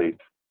violate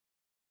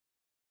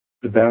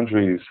the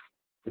boundaries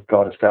that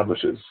God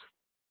establishes,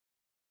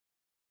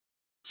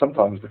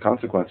 sometimes the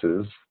consequence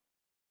is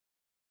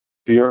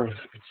the earth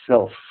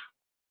itself,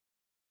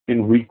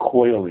 in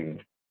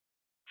recoiling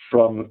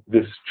from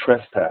this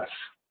trespass,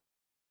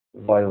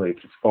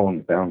 violates its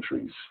own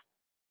boundaries.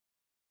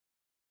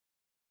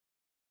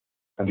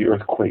 And the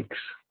earth quakes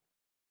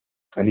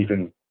and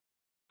even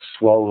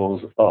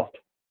swallows up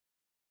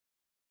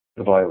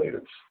the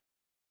violators.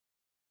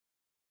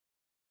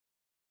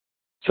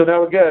 So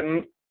now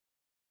again,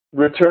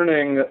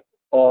 returning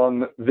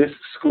on this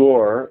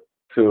score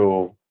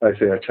to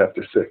Isaiah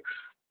chapter 6.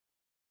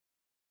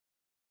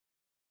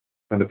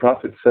 When the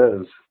prophet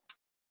says,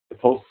 the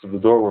posts of the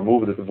door were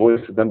moved at the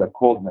voice of them that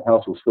called, and the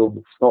house was filled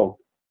with smoke,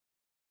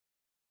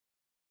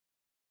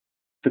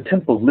 the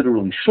temple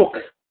literally shook.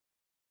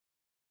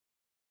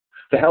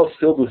 The house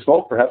filled with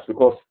smoke, perhaps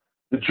because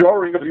the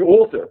jarring of the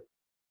altar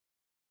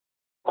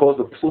caused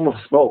a plume of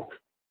smoke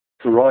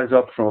to rise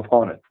up from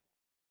upon it.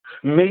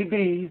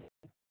 Maybe,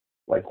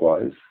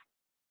 likewise,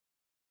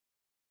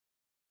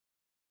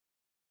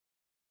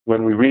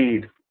 when we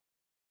read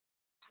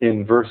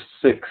in verse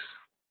 6,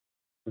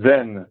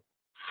 then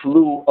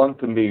flew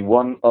unto me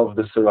one of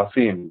the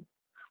seraphim,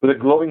 with a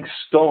glowing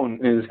stone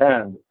in his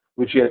hand,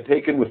 which he had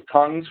taken with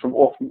tongues from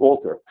off the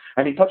altar.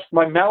 And he touched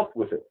my mouth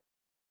with it,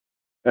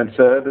 and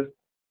said,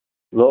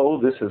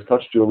 lo, this has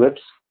touched your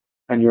lips,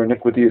 and your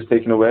iniquity is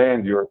taken away,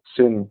 and your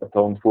sin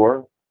atoned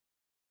for.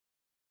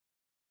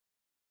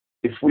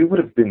 If we would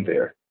have been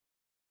there,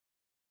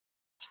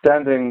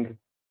 standing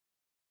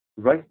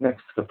right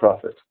next to the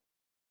prophet,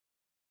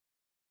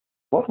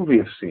 what would we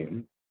have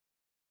seen?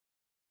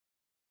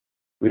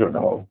 We don't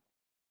know,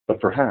 but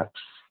perhaps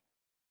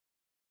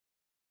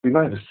we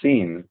might have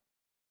seen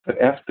that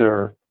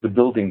after the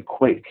building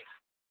quaked,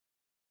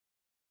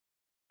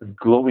 the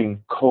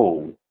glowing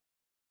coal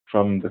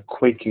from the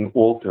quaking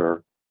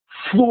altar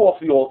flew off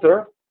the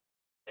altar,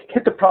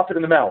 hit the prophet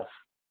in the mouth.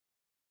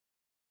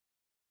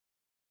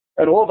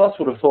 And all of us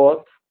would have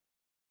thought,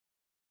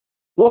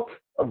 look,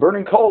 a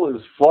burning coal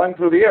is flying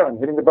through the air and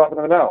hitting the prophet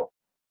in the mouth.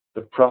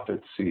 The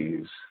prophet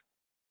sees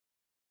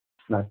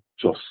not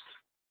just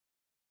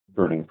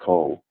burning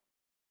coal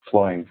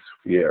flying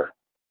through the air.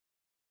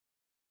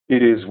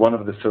 It is one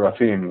of the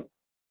seraphim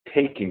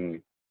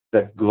taking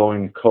that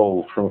glowing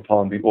coal from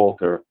upon the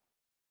altar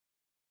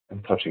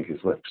and touching his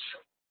lips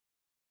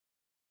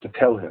to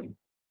tell him,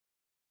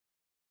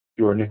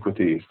 your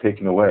iniquity is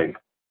taken away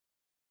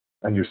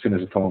and your sin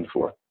is atoned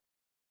for.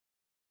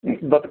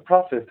 But the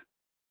prophet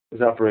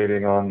is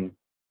operating on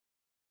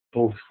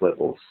both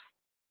levels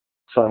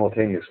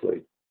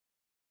simultaneously.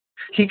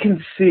 He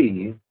can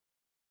see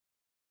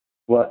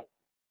what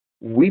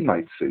we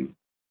might see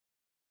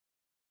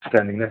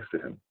standing next to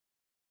him,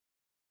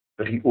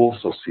 but he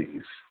also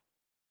sees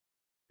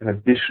an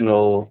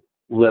additional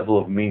level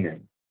of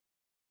meaning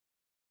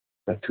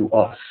that to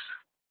us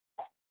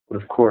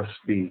would of course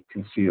be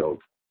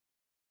concealed.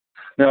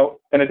 Now,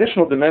 an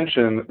additional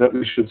dimension that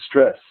we should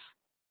stress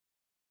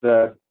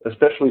that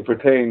especially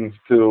pertains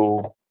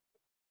to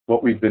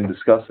what we've been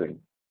discussing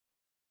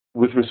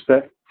with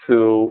respect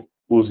to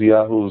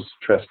Uzziahu's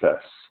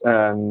trespass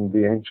and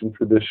the ancient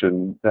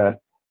tradition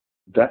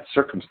that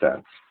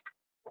circumstance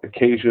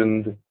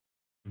occasioned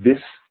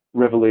this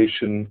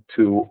revelation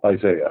to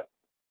Isaiah.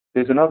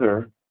 There's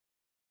another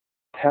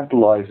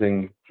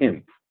tantalizing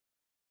hint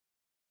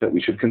that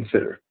we should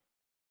consider.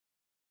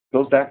 It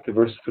goes back to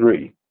verse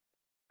 3.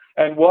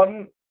 And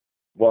one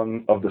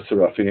of the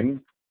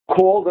seraphim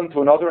called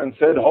unto another and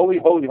said, Holy,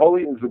 holy,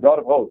 holy is the God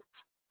of hosts.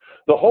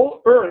 The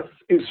whole earth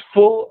is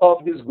full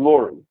of his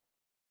glory.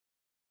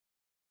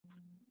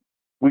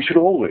 We should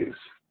always,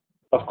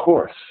 of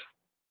course,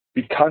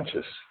 be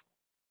conscious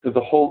that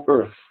the whole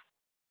earth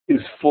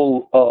is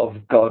full of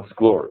God's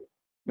glory.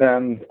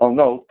 And I'll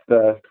note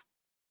that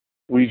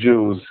we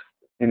Jews,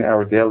 in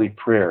our daily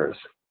prayers,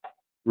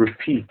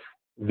 repeat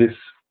this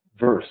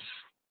verse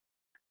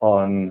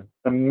on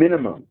a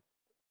minimum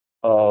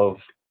of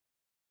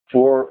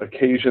 4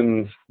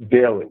 occasions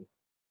daily,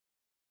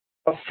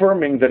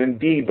 affirming that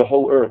indeed the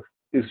whole earth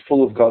is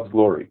full of God's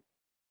glory.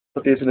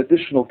 But there's an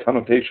additional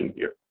connotation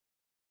here.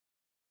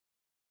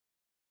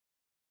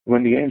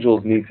 When the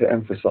angels need to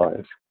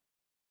emphasize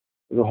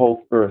the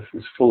whole earth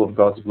is full of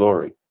God's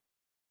glory,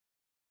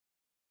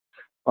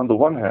 on the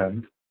one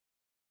hand,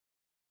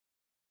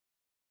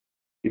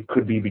 it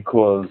could be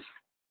because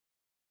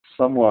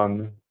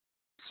someone,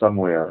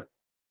 somewhere,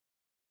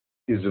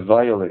 is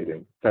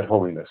violating that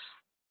holiness,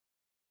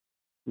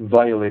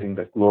 violating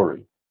that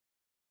glory.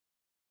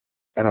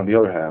 And on the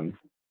other hand,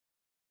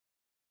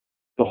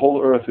 the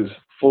whole earth is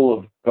full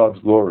of God's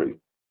glory,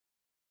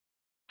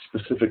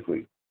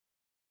 specifically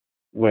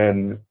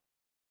when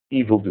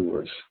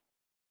evildoers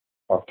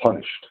are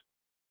punished.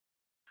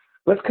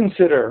 Let's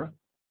consider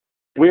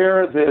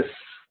where this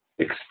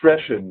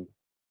expression,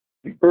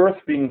 the earth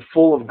being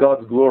full of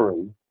God's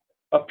glory,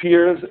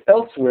 appears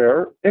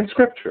elsewhere in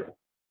Scripture.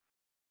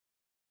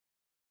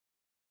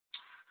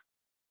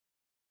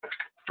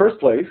 First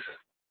place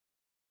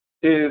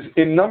is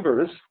in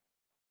Numbers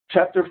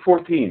chapter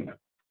 14,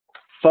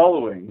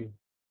 following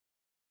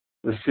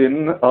the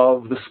sin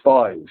of the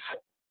spies,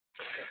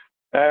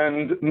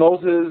 and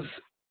Moses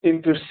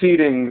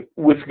interceding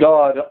with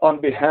God on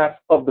behalf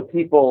of the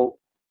people,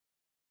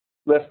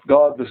 lest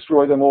God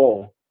destroy them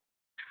all.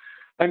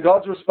 And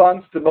God's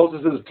response to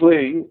Moses'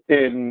 plea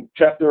in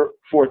chapter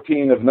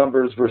 14 of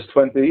Numbers, verse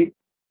 20,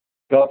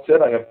 God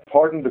said, I have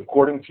pardoned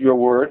according to your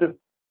word,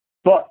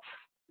 but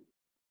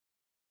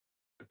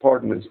the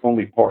pardon is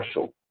only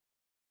partial.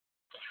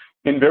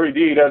 In very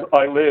deed, as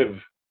I live,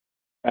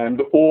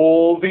 and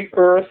all the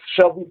earth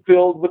shall be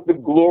filled with the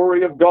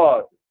glory of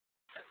God.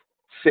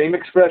 Same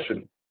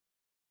expression.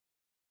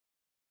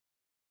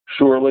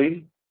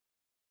 Surely,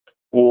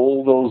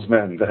 all those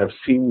men that have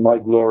seen my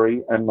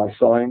glory and my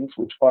signs,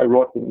 which I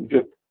wrought in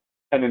Egypt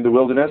and in the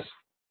wilderness,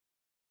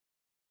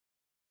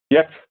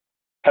 yet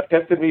have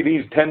tested me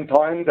these 10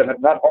 times and have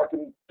not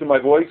hearkened to my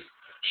voice,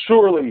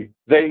 surely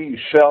they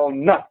shall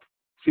not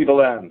see the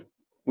land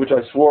which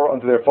I swore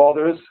unto their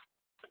fathers,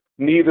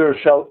 neither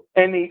shall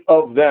any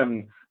of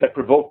them that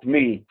provoked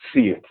me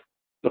see it.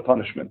 The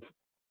punishment.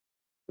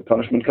 The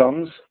punishment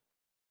comes,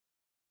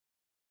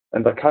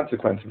 and by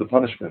consequence of the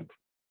punishment,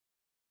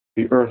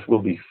 the earth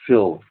will be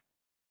filled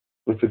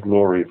with the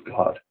glory of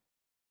God.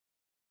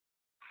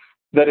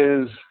 That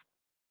is,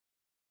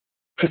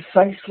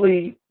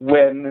 precisely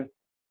when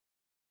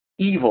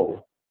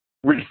evil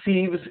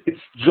receives its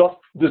just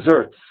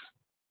deserts,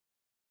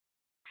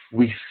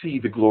 we see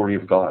the glory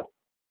of God.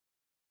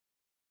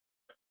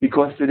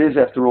 Because it is,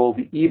 after all,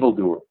 the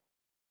evildoer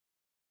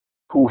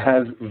who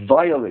has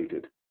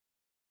violated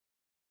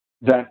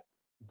that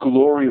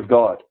glory of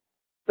God.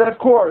 That, of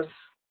course,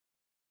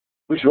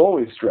 we should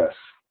always stress,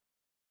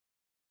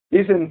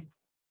 isn't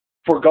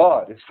for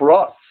God, it's for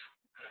us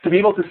to be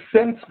able to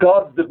sense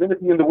God's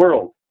divinity in the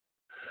world.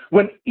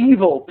 When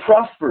evil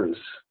prospers,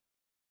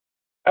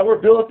 our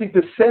ability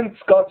to sense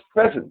God's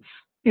presence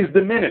is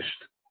diminished.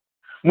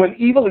 When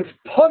evil is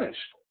punished,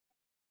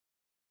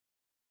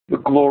 the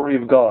glory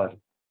of God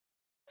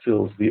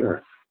fills the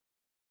earth.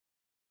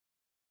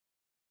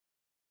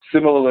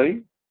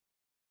 Similarly,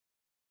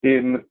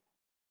 in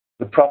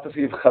the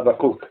prophecy of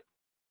Habakkuk,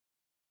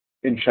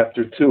 in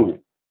chapter 2,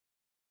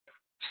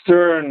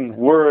 stern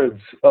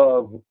words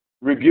of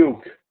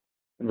rebuke.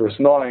 In verse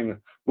 9,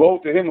 woe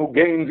to him who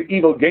gains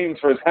evil gains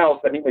for his house,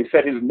 that he may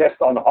set his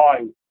nest on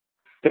high,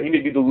 that he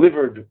may be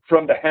delivered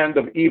from the hand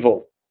of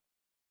evil.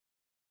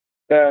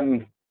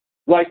 And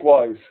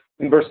likewise,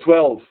 in verse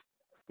 12,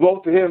 woe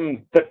to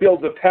him that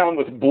builds a town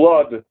with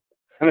blood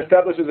and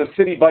establishes a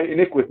city by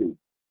iniquity.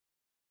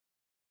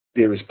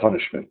 There is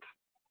punishment.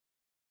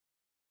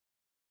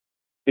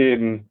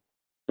 In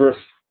verse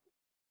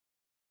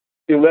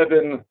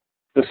 11,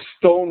 the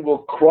stone will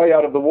cry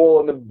out of the wall,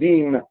 and the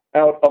beam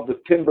out of the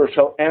timber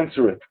shall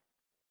answer it.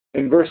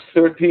 In verse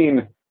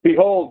 13,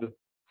 behold,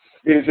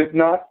 is it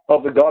not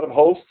of the God of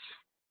hosts?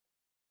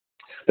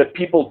 that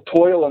people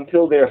toil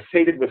until they are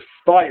sated with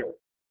fire,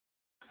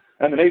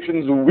 and the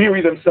nations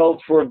weary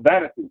themselves for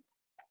vanity,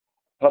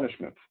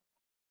 punishment.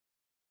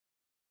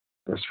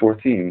 Verse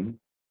 14,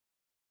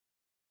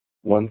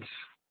 once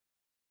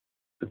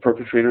the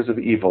perpetrators of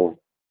evil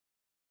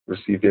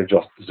receive their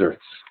just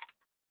deserts.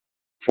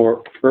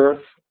 For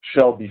earth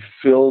shall be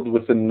filled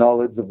with the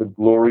knowledge of the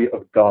glory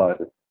of God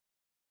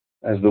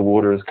as the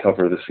waters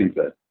cover the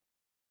seabed.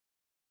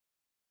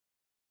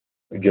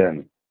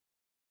 Again,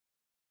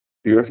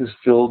 the earth is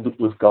filled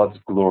with God's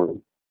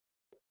glory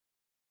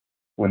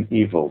when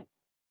evil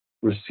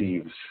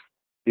receives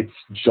its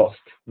just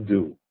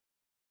due.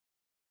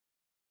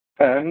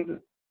 And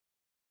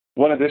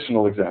one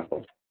additional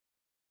example.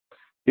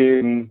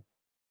 In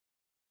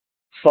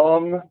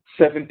Psalm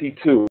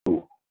 72,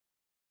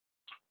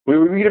 we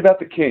read about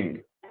the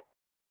king,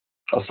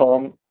 a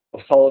psalm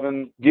of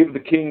Solomon. Give the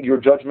king your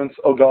judgments,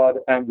 O God,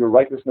 and your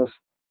righteousness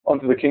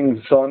unto the king's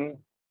son.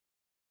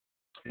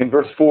 In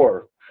verse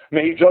 4,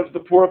 may he judge the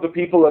poor of the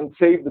people and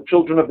save the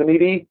children of the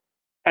needy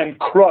and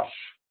crush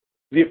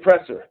the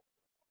oppressor.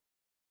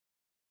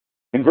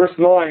 In verse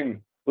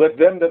 9, let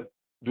them that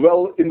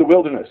dwell in the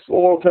wilderness,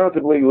 or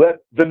alternatively, let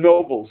the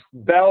nobles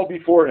bow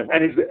before him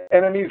and his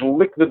enemies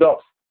lick the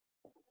dust.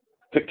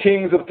 The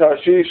kings of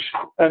Tarshish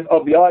and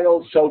of the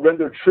isles shall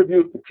render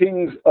tribute. The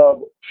kings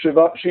of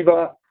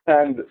Sheba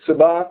and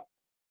Seba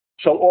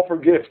shall offer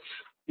gifts.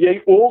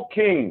 Yea, all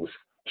kings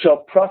shall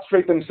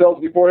prostrate themselves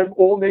before him.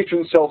 All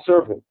nations shall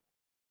serve him.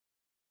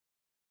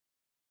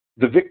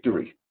 The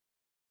victory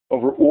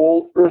over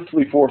all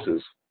earthly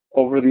forces,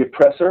 over the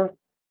oppressor,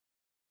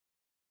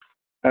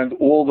 and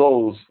all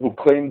those who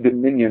claim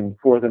dominion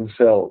for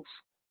themselves.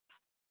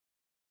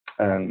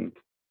 And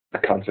the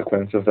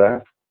consequence of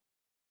that.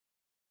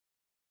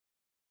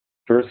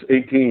 Verse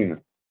 18,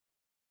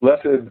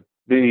 blessed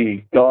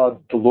be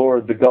God, the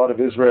Lord, the God of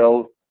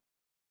Israel,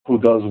 who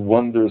does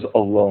wonders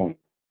alone.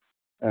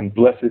 And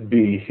blessed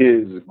be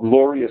his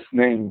glorious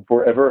name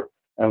forever,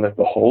 and let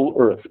the whole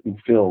earth be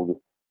filled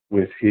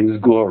with his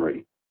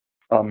glory.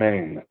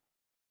 Amen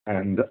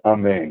and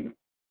amen.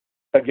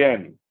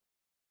 Again,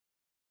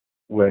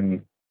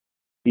 when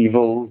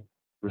evil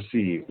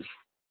receives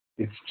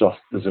its just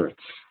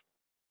deserts.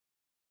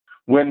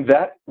 When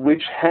that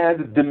which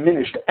had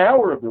diminished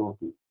our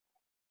ability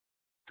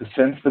to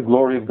sense the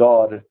glory of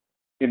God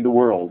in the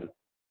world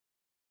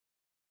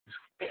is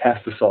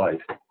cast aside,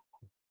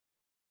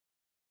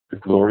 the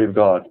glory of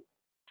God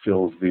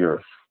fills the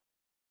earth.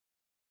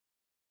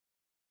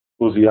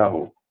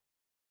 Uziyahu,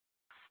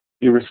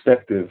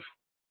 irrespective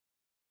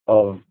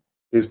of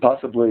his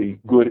possibly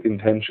good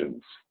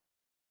intentions,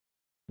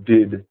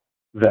 did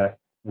that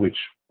which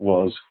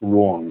was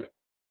wrong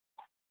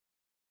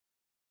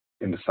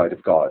in the sight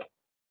of God.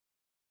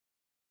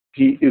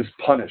 He is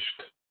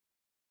punished,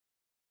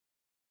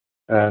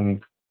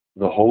 and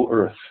the whole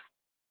earth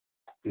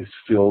is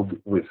filled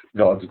with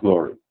God's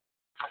glory.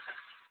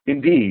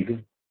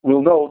 Indeed,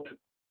 we'll note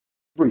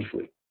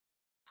briefly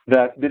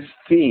that this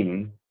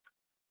theme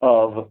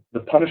of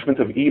the punishment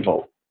of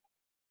evil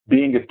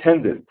being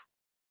attendant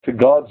to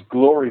God's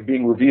glory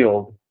being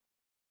revealed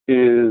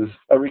is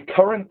a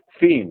recurrent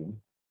theme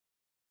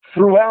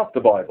throughout the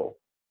Bible.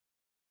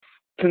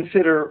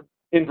 Consider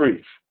in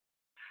brief.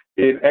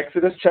 In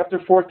Exodus chapter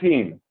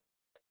 14,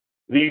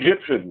 the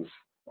Egyptians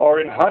are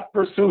in hot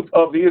pursuit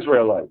of the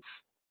Israelites.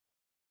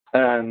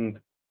 And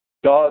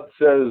God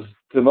says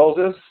to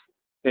Moses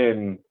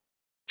in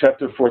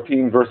chapter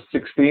 14, verse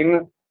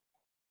 16,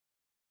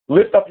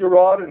 lift up your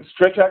rod and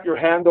stretch out your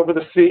hand over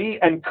the sea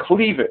and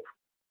cleave it.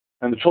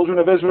 And the children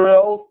of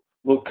Israel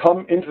will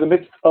come into the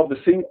midst of the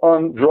sea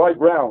on dry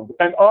ground.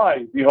 And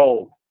I,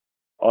 behold,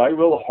 I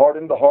will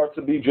harden the hearts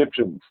of the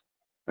Egyptians,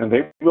 and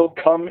they will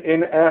come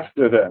in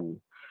after them.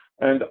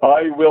 And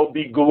I will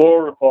be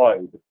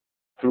glorified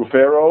through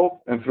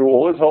Pharaoh and through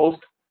all his host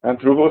and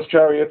through his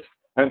chariots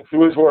and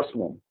through his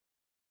horsemen.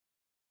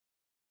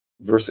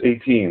 Verse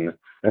 18,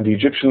 and the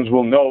Egyptians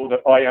will know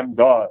that I am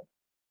God,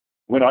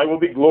 when I will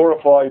be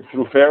glorified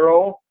through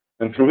Pharaoh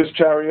and through his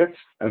chariots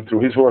and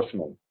through his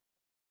horsemen.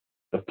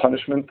 The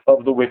punishment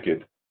of the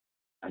wicked,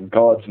 and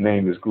God's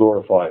name is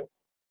glorified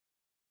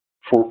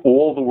for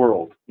all the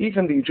world,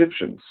 even the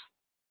Egyptians,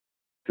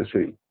 to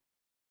see.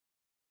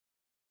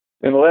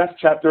 In the last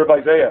chapter of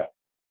Isaiah,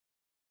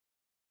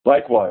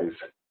 likewise,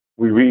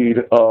 we read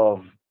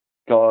of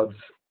God's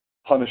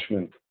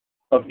punishment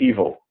of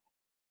evil.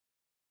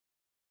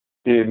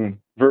 In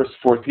verse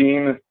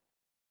 14,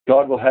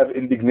 God will have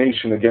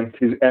indignation against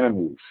his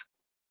enemies.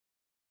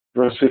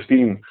 Verse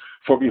 15,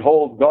 for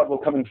behold, God will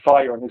come in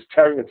fire, and his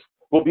chariots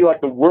will be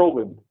like the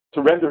whirlwind,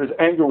 to render his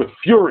anger with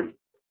fury,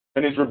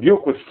 and his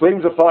rebuke with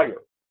flames of fire.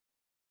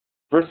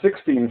 Verse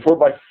 16, for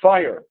by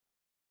fire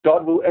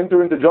God will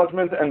enter into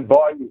judgment, and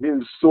by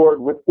his sword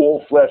with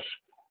all flesh,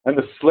 and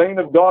the slain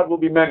of God will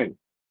be many.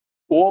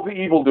 All the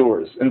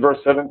evildoers, in verse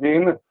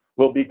 17,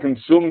 will be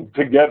consumed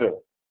together,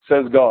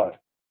 says God.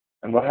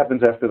 And what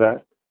happens after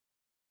that?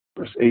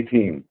 Verse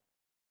 18,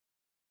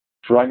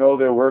 for I know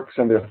their works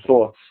and their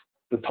thoughts.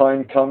 The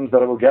time comes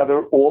that I will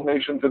gather all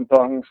nations and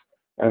tongues,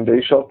 and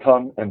they shall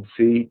come and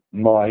see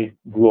my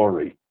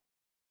glory.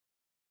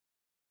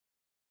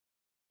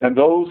 And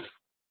those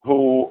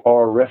who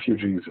are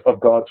refugees of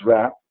God's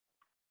wrath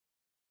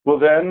will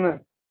then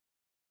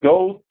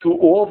go to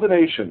all the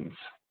nations,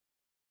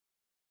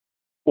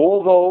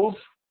 all those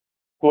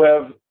who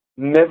have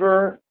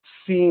never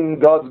seen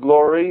God's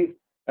glory,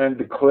 and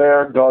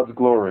declare God's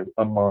glory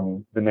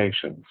among the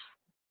nations.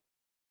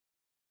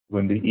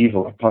 When the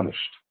evil are punished,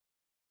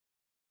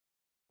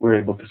 we're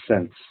able to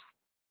sense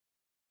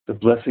the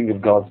blessing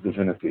of God's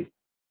divinity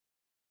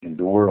in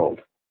the world.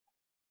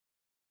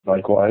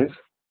 Likewise,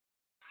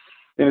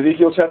 in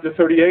Ezekiel chapter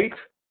 38,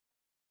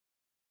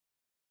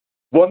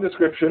 one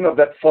description of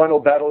that final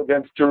battle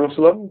against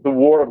Jerusalem, the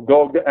war of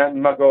Gog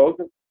and Magog.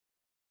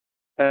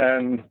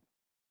 And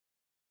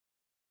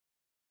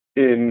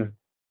in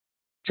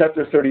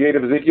chapter 38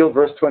 of Ezekiel,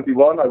 verse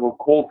 21, I will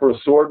call for a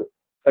sword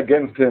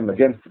against him,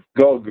 against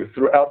Gog,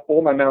 throughout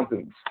all my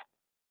mountains.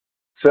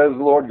 Says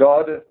the Lord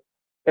God,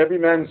 every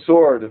man's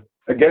sword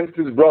against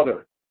his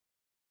brother.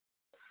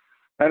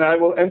 And I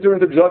will enter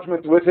into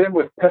judgment with him,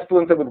 with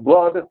pestilence and with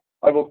blood.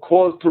 I will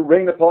cause to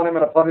rain upon him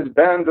and upon his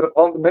bands and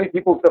upon the many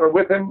peoples that are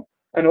with him,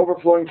 an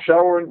overflowing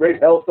shower and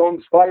great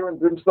hailstones, fire and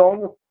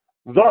brimstone.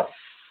 Thus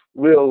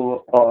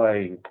will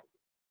I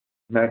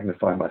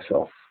magnify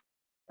myself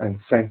and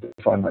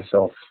sanctify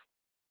myself.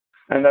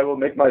 And I will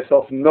make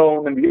myself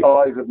known in the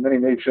eyes of many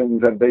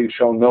nations, and they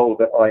shall know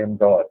that I am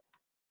God.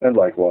 And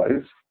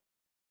likewise,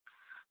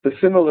 the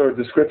similar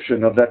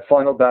description of that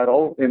final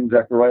battle in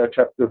Zechariah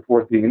chapter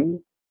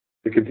 14,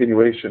 the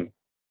continuation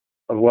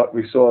of what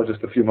we saw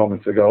just a few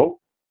moments ago,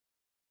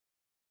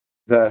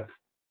 that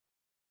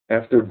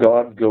after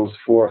God goes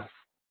forth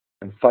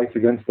and fights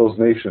against those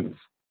nations,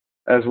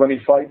 as when he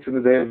fights in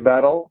the day of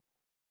battle,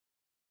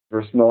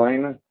 verse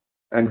 9,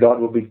 and God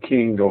will be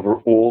king over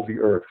all the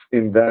earth.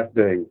 In that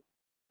day,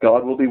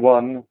 God will be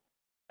one,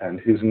 and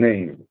his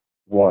name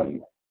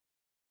one.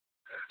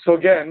 So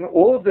again,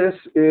 all of this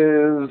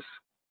is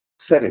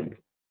setting,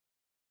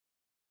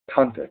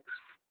 context,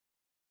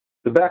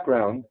 the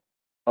background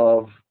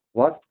of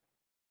what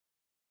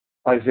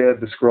Isaiah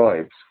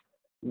describes,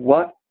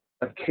 what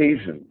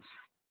occasions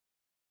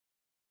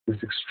this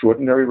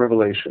extraordinary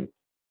revelation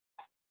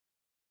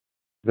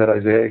that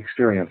Isaiah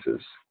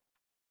experiences.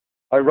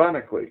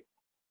 Ironically,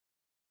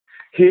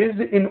 his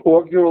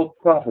inaugural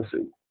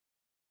prophecy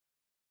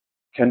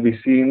can be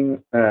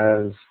seen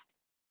as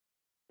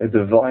a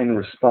divine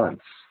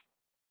response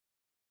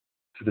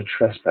to the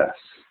trespass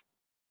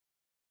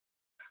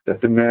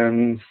that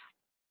demands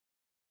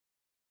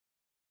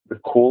the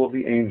call of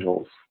the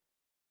angels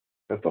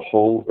that the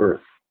whole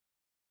earth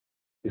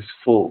is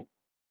full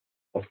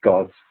of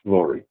God's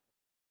glory.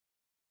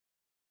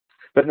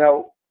 But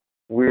now,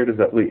 where does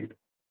that lead?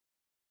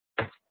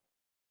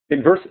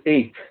 In verse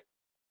 8,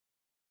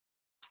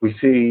 we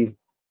see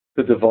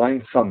the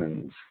divine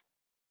summons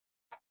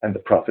and the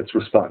prophet's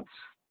response.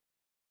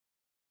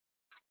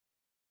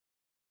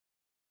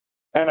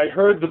 And I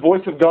heard the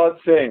voice of God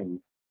saying,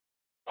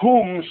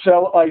 whom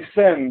shall I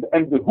send,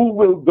 and who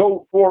will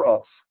go for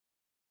us?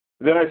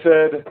 Then I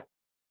said,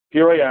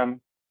 here I am,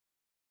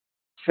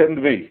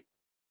 send me.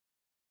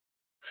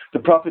 The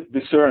prophet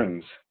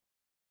discerns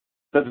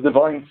that the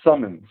divine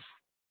summons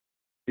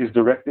is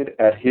directed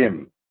at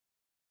him.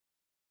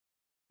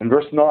 In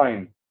verse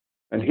 9,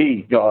 and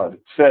he, God,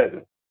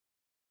 said,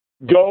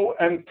 go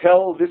and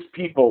tell this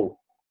people,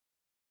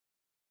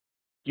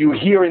 you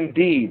hear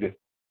indeed,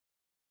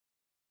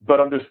 but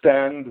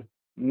understand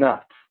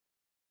not.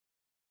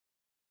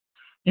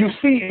 You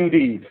see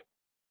indeed,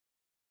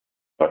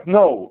 but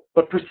know,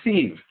 but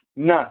perceive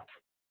not.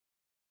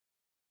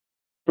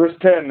 Verse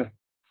 10,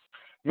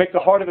 make the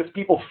heart of his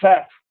people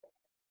fat,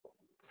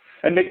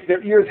 and make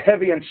their ears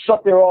heavy, and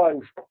shut their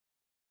eyes,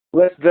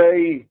 lest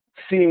they,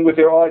 seeing with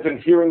their eyes and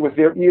hearing with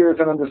their ears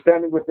and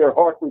understanding with their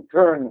heart,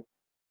 return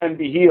and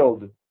be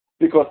healed,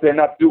 because they're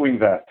not doing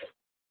that.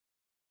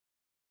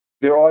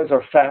 Their eyes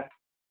are fat,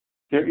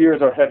 their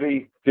ears are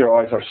heavy, their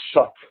eyes are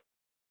shut.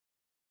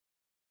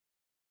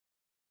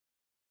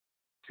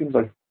 Seems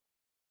like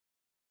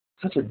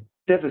such a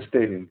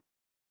devastating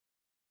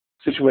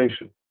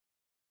situation.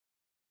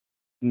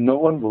 No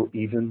one will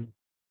even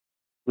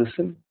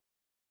listen.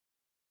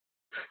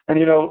 And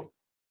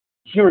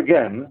here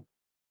again,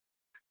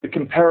 the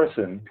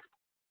comparison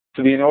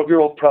to the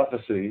inaugural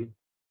prophecy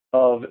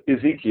of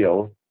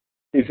Ezekiel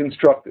is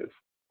instructive.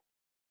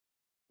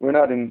 We're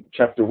not in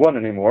chapter 1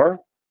 anymore.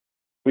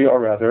 We are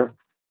rather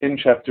in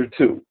chapter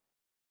 2,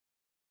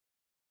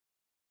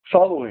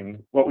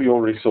 following what we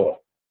already saw.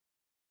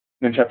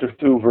 In chapter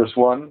 2, verse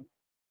 1,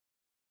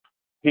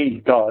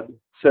 he, God,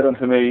 said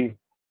unto me,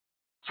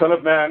 Son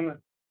of man,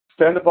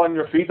 stand upon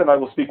your feet, and I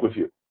will speak with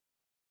you.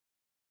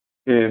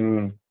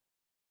 In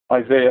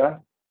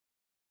Isaiah,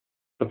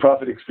 the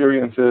prophet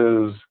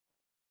experiences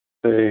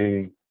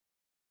a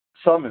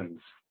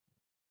summons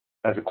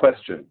as a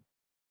question.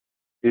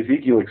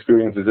 Ezekiel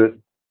experiences it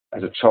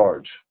as a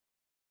charge.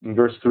 In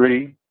verse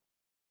 3,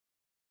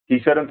 he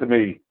said unto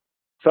me,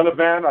 Son of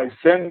man, I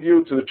send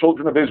you to the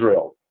children of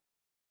Israel.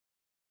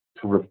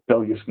 to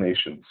rebellious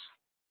nations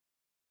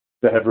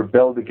that have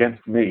rebelled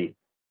against me.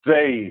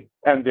 They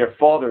and their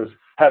fathers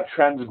have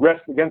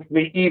transgressed against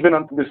me even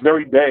unto this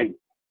very day.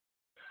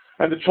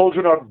 And the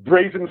children are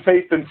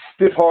brazen-faced and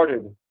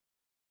stiff-hearted.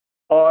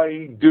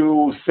 I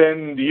do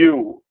send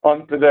you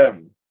unto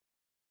them,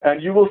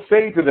 and you will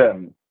say to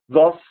them,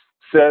 thus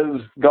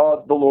says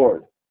God the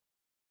Lord.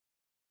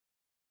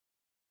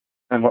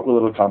 And what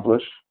will it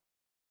accomplish?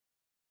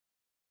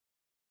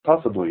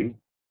 Possibly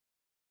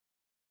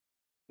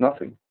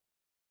nothing.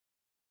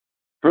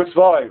 Verse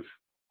 5,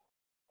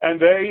 and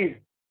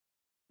they,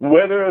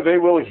 whether they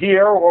will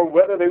hear or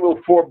whether they will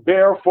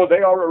forbear, for they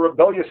are a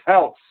rebellious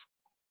house.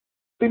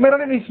 They may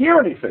not even hear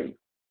anything,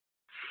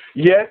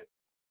 yet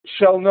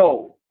shall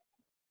know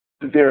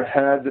that there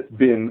had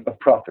been a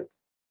prophet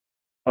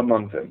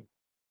among them.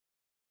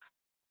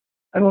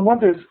 And one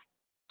wonders,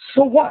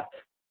 so what?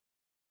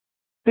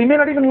 They may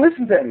not even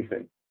listen to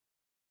anything.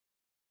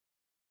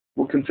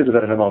 We'll consider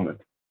that in a moment.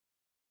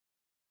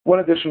 One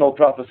additional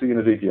prophecy in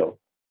Ezekiel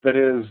that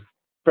is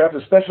perhaps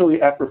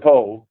especially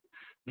apropos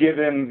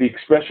given the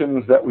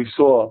expressions that we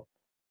saw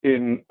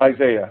in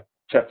Isaiah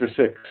chapter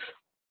 6.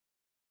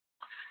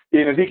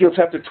 In Ezekiel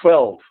chapter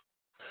 12,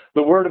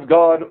 the word of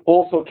God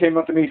also came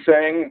unto me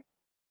saying,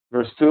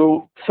 verse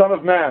 2, Son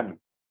of man,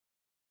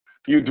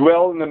 you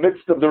dwell in the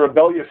midst of the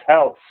rebellious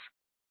house,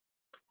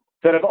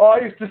 that have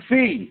eyes to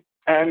see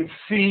and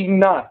see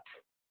not,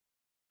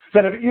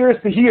 that have ears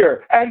to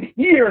hear and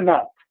hear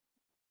not,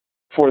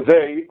 for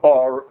they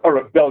are a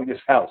rebellious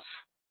house.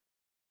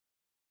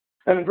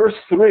 And in verse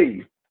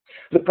 3,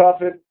 the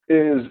prophet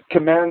is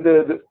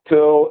commanded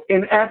to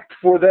enact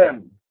for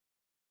them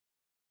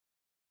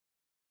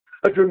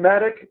a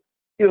dramatic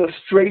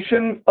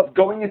illustration of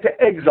going into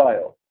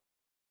exile.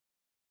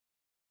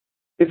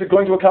 Is it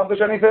going to accomplish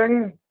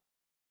anything?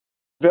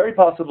 Very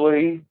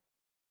possibly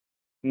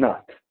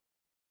not.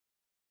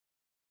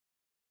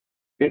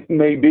 It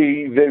may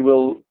be they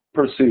will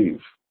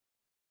perceive,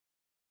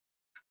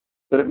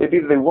 but it may be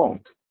that they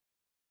won't,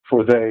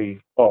 for they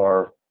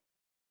are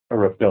a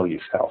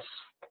rebellious house.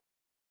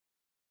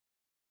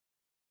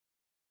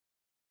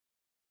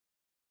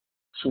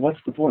 So what's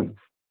the point?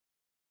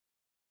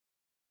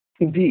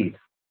 Indeed,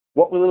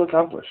 what will it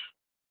accomplish?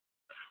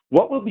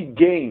 What will be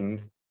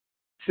gained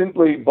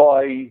simply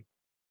by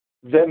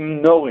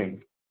them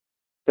knowing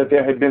that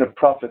there had been a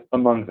prophet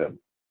among them?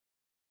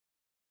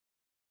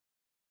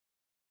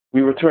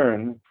 We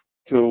return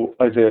to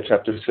Isaiah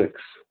chapter 6.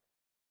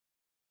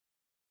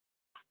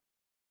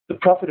 The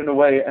prophet, in a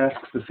way,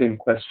 asks the same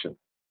question.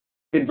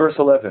 In verse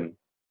 11,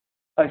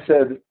 I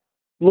said,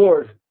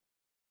 Lord,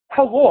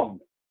 how long?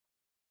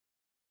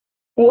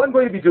 All I'm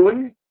going to be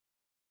doing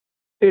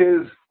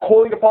is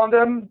calling upon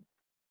them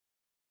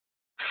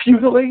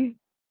futilely,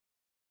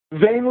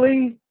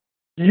 vainly,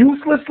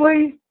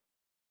 uselessly,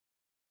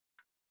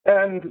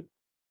 and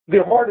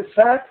their heart is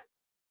fat,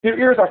 their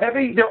ears are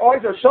heavy, their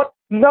eyes are shut,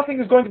 nothing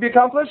is going to be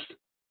accomplished?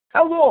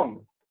 How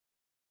long?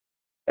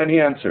 And he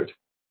answered,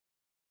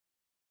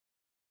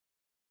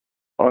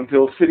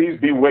 until cities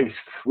be waste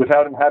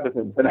without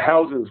inhabitants, and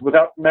houses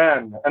without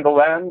man, and the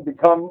land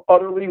become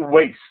utterly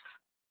waste.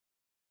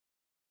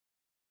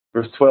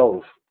 Verse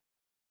 12,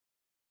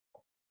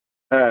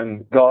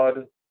 and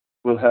God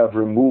will have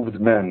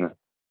removed men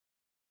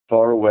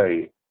far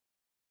away,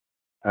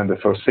 and the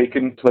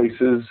forsaken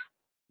places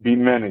be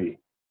many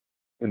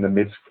in the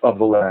midst of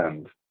the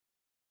land.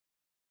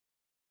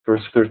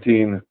 Verse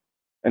 13,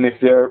 and if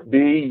there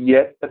be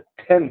yet a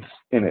tenth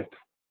in it,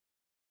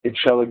 it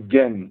shall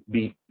again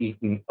be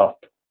eaten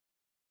up.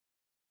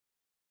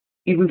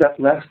 Even that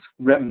last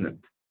remnant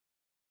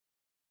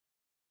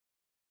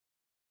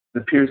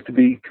appears to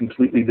be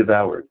completely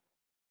devoured.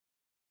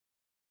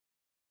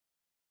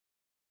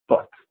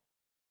 But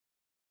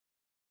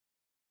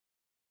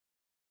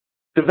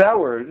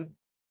devoured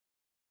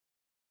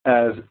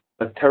as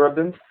a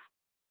terebinth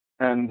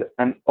and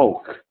an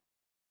oak,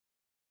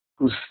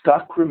 whose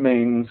stock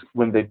remains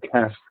when they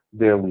cast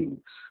their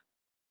leaves.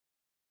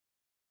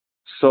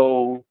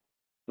 So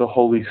the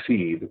holy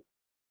seed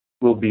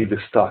will be the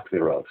stock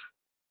thereof.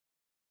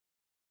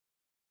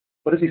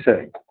 What is he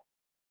saying?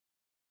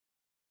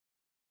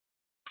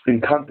 In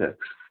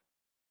context,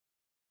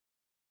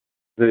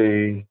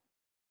 the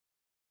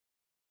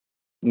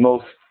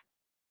most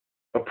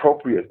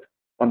appropriate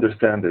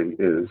understanding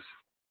is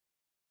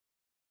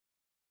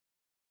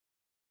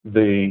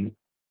the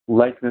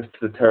likeness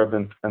to the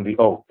terebinth and the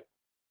oak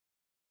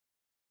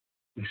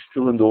is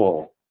still and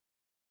all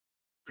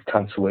the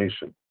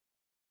consolation,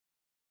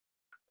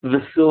 the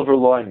silver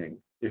lining,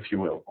 if you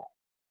will.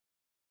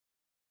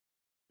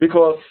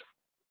 Because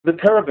the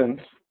terebinth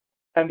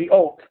and the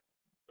oak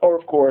are,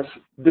 of course,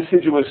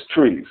 deciduous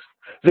trees.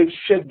 They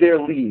shed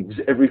their leaves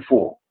every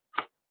fall.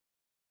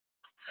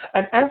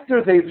 And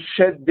after they've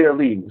shed their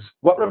leaves,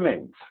 what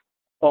remains?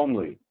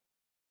 Only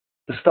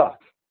the stock,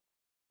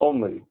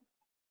 only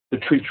the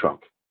tree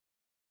trunk.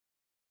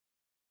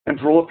 And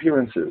for all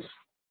appearances,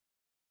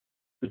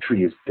 the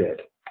tree is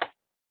dead.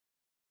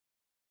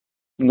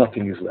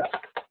 Nothing is left.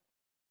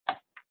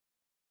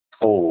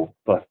 Oh,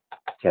 but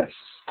Yes,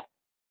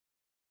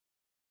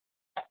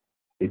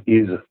 it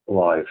is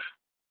alive,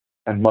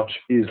 and much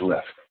is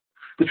left.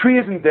 The tree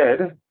isn't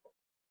dead,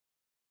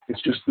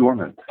 it's just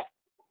dormant.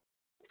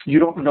 You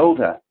don't know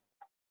that.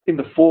 In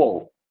the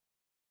fall,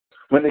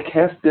 when they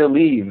cast their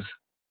leaves,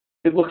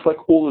 it looks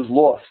like all is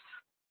lost.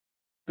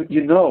 But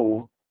you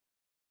know,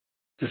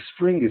 the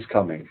spring is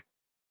coming.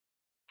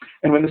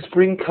 And when the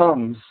spring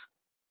comes,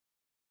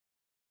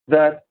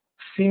 that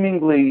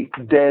seemingly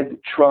dead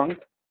trunk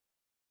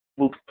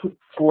will put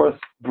forth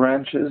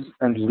branches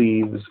and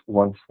leaves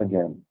once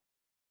again.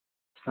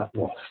 It's not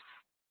lost.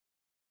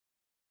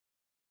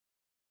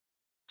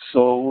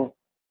 So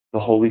the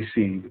holy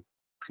seed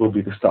will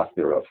be the stock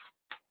thereof.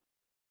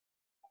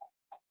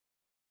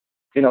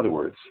 In other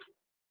words,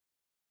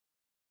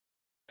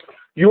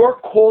 you're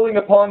calling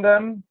upon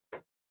them,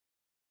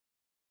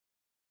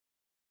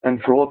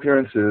 and for all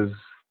appearances,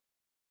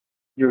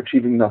 you're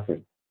achieving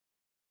nothing.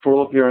 For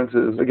all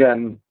appearances,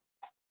 again,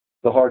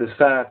 the heart is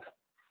fat,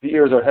 the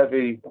ears are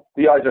heavy,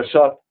 the eyes are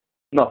shut,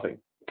 nothing.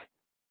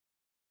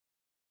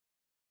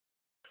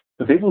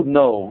 But they will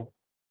know,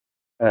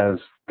 as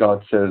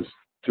God says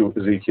to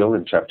Ezekiel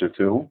in chapter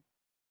 2,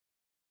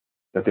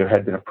 that there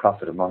had been a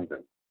prophet among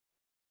them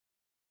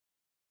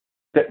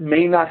that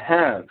may not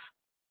have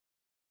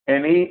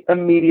any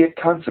immediate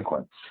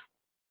consequence.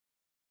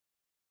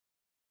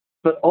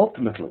 But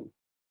ultimately,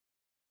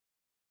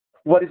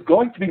 what is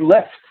going to be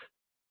left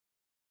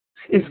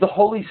is the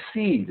holy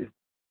seed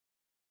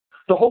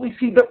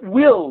that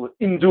will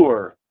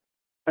endure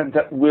and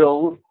that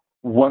will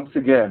once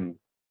again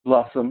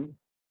blossom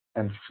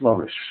and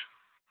flourish.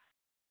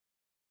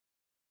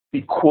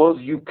 Because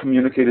you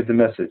communicated the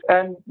message.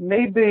 And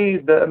maybe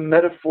the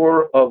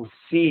metaphor of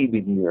seed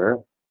here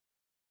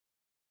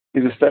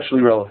is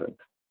especially relevant.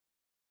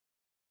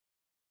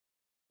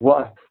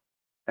 What,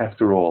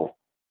 after all,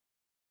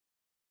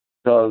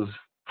 does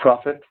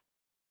prophet,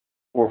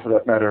 or for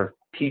that matter,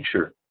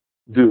 teacher,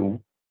 do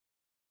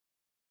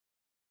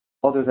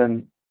other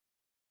than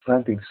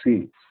planting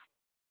seeds?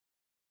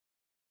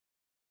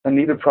 And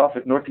neither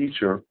prophet nor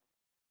teacher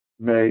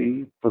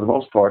may, for the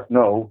most part,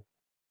 know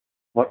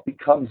what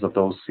becomes of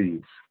those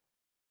seeds.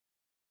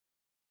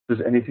 Does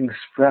anything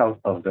sprout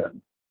of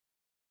them?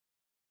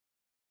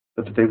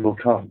 But the day will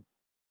come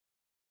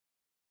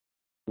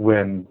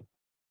when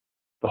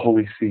the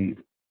holy seed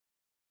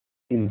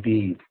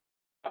indeed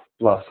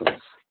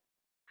blossoms.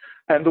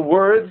 And the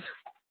words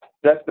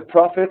that the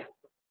prophet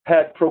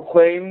had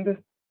proclaimed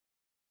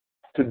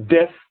to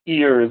deaf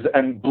ears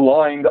and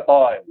blind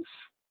eyes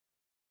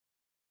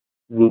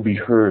will be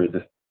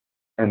heard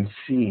and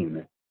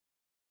seen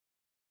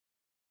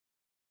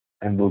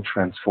and will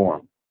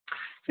transform.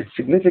 It's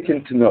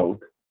significant to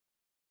note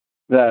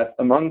that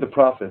among the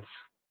prophets,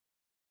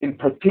 in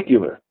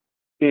particular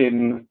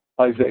in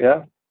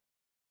Isaiah,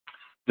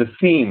 the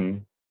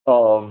theme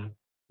of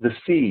the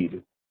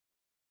seed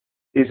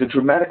is a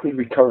dramatically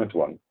recurrent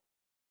one.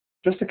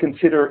 Just to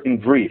consider in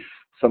brief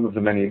some of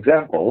the many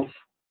examples,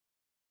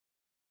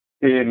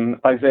 in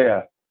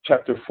Isaiah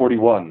chapter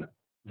 41,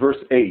 verse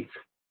 8,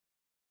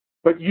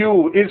 "But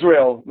you,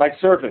 Israel, my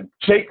servant,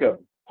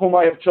 Jacob, whom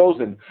I have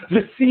chosen,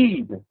 the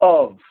seed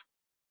of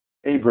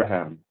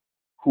Abraham,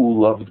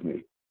 who loved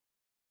me."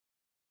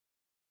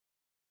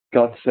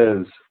 God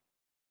says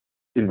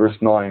in verse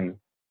 9,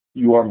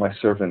 "You are my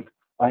servant.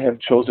 I have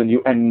chosen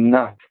you and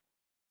not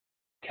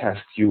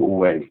cast you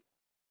away."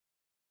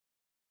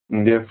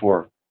 And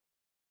therefore,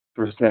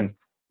 verse 10,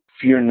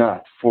 "Fear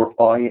not, for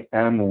I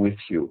am with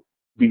you.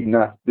 Be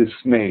not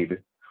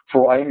dismayed,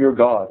 for I am your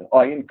God.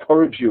 I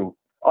encourage you.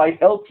 I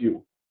help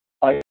you.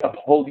 I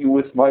uphold you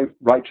with my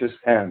righteous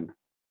hand.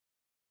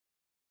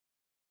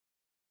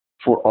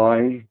 For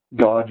I,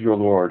 God your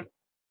Lord,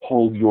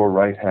 hold your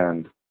right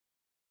hand,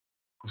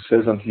 who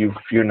says unto you,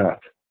 Fear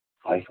not,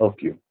 I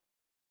help you."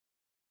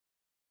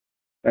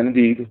 And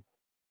indeed,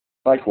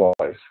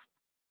 likewise,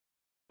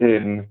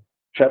 in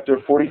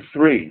chapter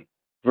 43,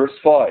 verse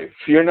 5,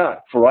 "Fear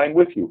not, for I am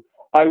with you.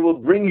 I will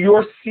bring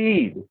your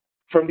seed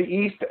from the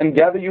east and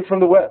gather you from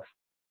the west,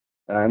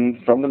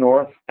 and from the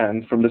north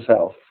and from the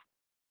south."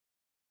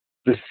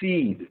 The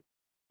seed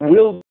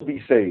will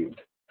be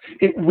saved.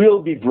 It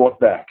will be brought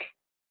back.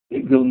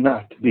 It will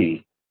not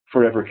be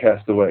forever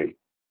cast away.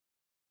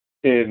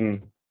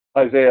 In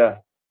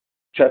Isaiah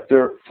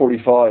chapter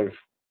 45,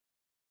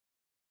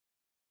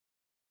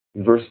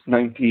 in verse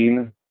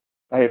 19,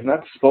 "I have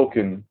not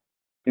spoken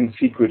in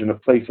secret in a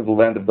place of the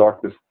land of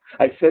darkness.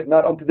 I said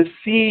not unto the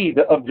seed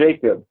of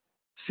Jacob,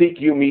 Seek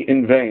you me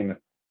in vain."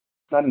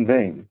 Not in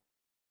vain.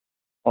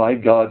 I,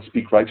 God,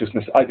 speak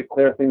righteousness. I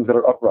declare things that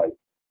are upright.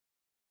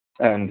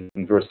 And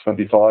in verse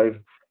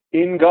 25,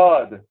 "In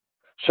God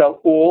shall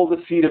all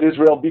the seed of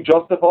Israel be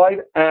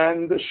justified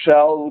and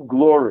shall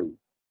glory."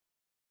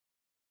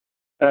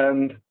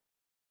 And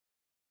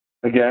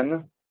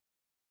again,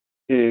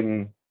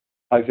 in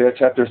Isaiah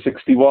chapter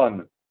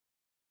 61,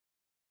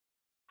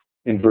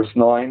 in verse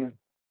 9,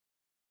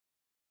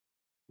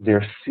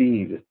 "Their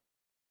seed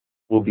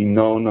will be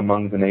known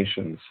among the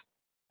nations,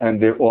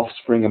 and their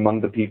offspring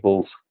among the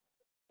peoples.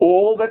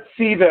 All that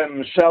see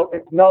them shall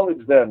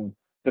acknowledge them,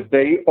 that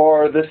they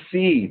are the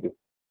seed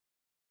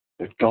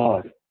that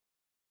God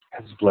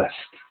has blessed.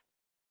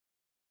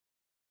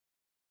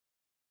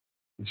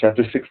 In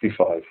chapter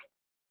 65,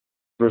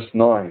 verse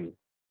 9,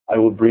 I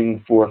will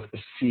bring forth a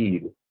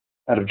seed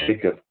out of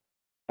Jacob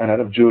and out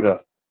of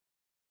Judah,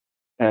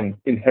 an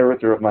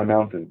inheritor of my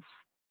mountains.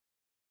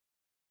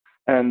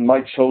 And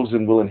my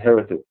chosen will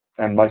inherit it,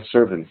 and my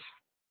servants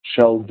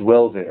shall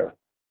dwell there.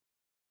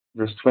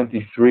 Verse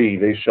 23,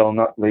 they shall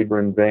not labor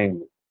in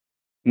vain,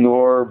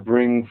 nor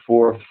bring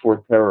forth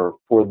for terror,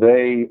 for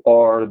they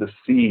are the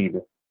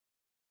seed,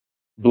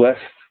 blessed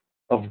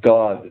of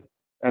God,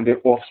 and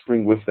their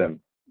offspring with them.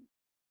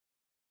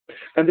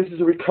 And this is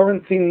a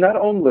recurrent theme, not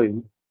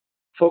only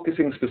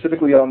focusing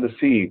specifically on the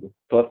seed,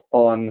 but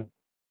on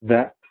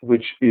that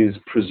which is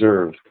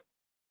preserved.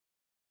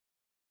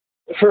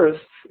 First,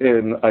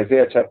 in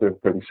Isaiah chapter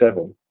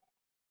 37,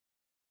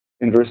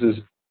 in verses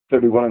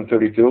 31 and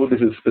 32,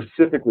 this is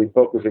specifically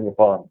focusing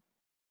upon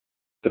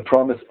the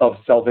promise of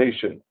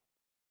salvation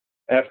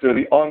after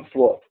the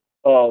onslaught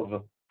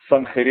of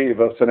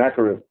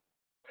Sennacherib.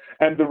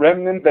 And the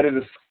remnant that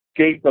is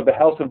escaped of the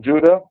house of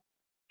Judah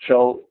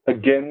shall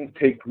again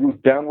take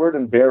root downward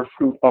and bear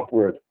fruit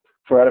upward.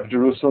 For out of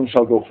Jerusalem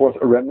shall go forth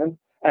a remnant,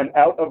 and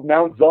out of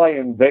Mount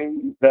Zion they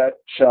that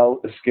shall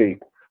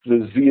escape.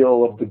 The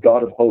zeal of the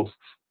God of hosts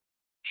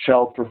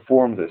shall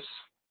perform this.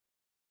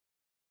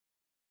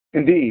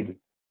 Indeed,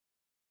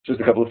 just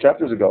a couple of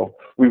chapters ago,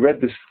 we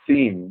read this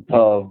theme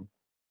of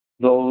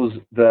those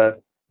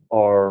that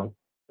are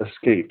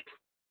escaped.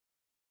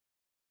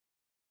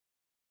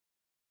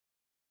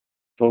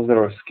 Those that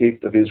are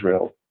escaped of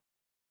Israel.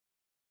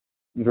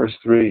 In verse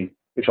 3,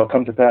 it shall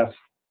come to pass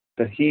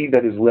that he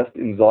that is left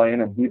in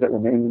Zion and he that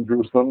remains in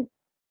Jerusalem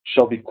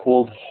shall be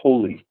called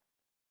holy,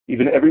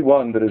 even every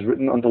one that is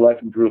written unto life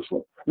in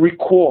Jerusalem.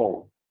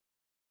 Recall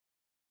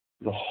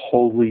the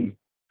holy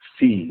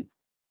seed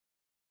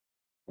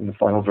in the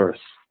final verse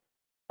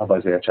of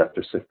Isaiah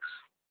chapter 6.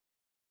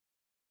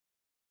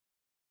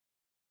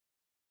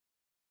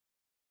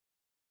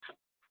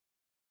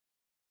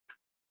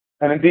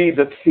 And indeed,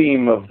 the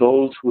theme of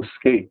those who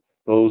escape,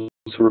 those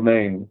who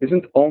remain,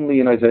 isn't only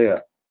in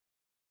Isaiah.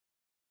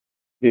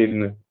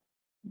 In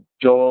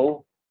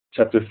Joel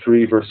chapter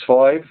 3, verse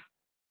 5,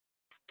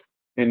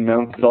 in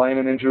Mount Zion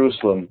and in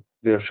Jerusalem,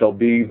 there shall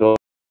be those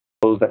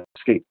that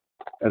escape,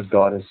 as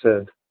God has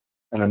said.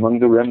 And among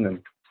the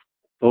remnant,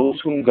 those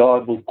whom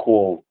God will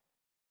call.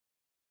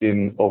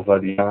 In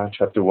Obadiah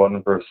chapter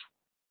 1, verse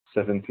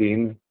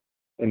 17,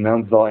 in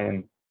Mount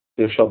Zion,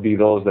 there shall be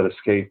those that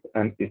escape,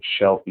 and it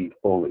shall be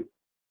holy.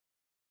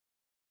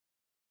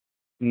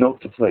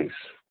 Note the place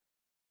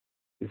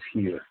is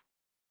here.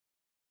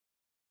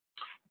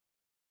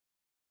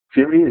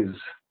 There is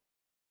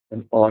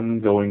an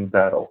ongoing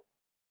battle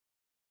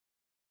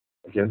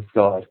against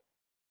God,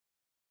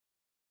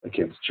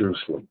 against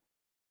Jerusalem.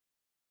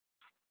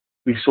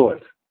 We saw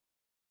it.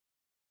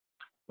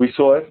 We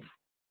saw it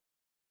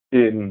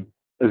in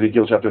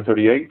Ezekiel chapter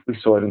 38. We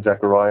saw it in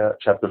Zechariah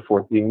chapter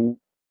 14.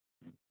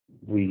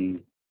 We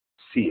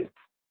see it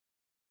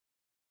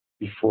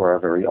before our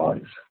very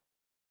eyes.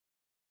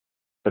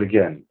 But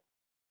again,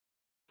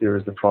 there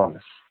is the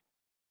promise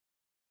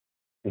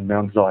in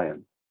Mount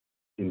Zion,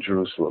 in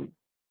Jerusalem.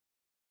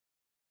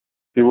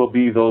 There will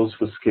be those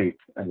who escape,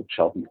 and it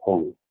shall be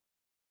holy,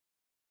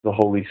 the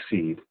holy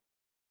seed.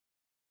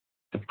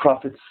 The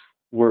prophet's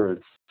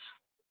words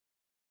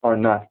are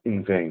not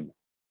in vain.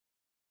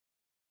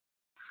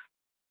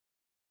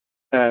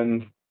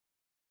 And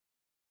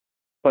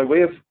by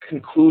way of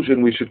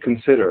conclusion, we should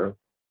consider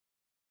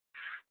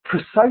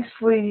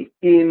precisely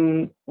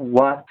in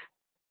what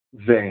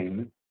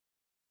vein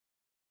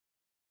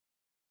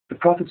the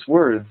prophet's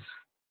words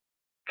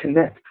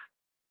connect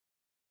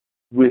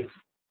with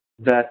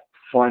that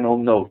final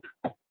note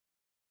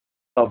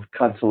of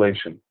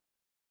consolation.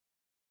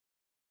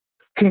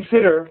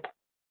 Consider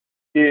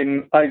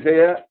in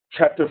Isaiah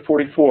chapter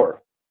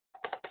 44,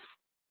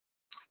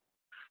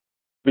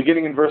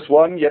 beginning in verse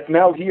 1, yet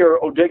now hear,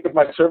 O Jacob,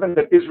 my servant,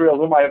 and Israel,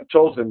 whom I have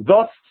chosen.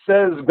 Thus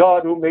says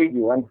God who made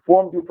you and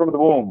formed you from the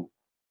womb,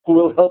 who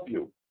will help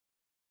you.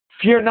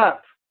 Fear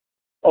not,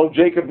 O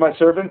Jacob, my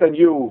servant, and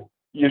you,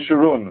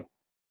 Yeshurun,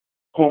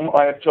 whom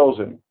I have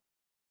chosen.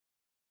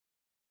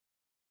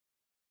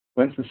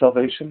 When's the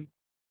salvation?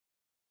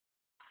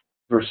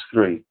 Verse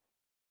 3.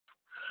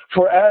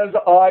 For as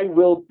I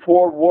will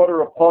pour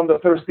water upon the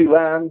thirsty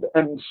land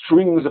and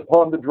streams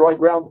upon the dry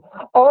ground,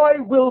 I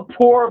will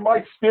pour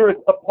my spirit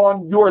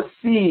upon your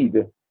seed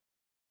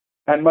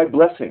and my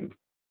blessing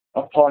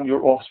upon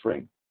your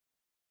offspring.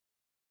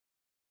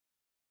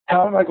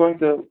 How am I going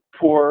to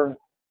pour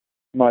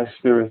my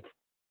spirit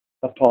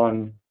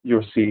upon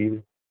your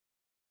seed?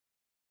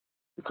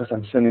 Because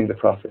I'm sending the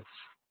prophets.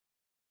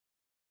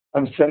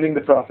 I'm sending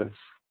the prophets,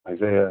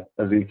 Isaiah,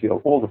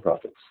 Ezekiel, all the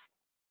prophets.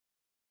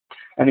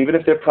 And even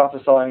if they're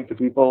prophesying to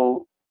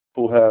people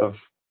who have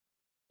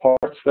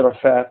hearts that are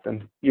fat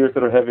and ears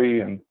that are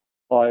heavy and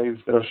eyes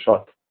that are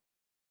shut,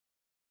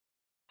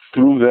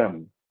 through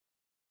them,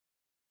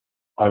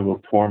 I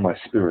will pour my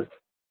spirit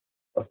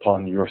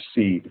upon your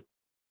seed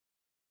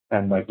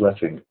and my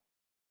blessing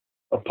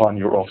upon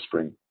your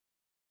offspring.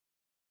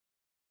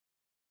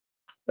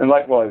 And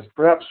likewise,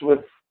 perhaps with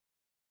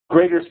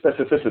greater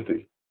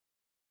specificity,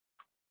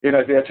 in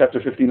Isaiah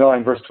chapter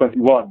 59, verse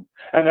 21,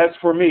 and as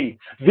for me,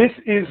 this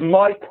is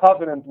my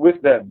covenant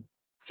with them,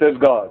 says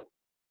God,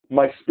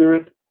 my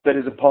spirit that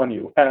is upon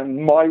you,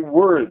 and my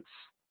words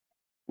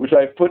which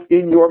I have put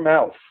in your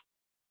mouth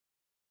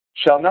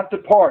shall not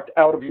depart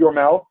out of your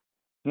mouth,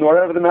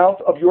 nor out of the mouth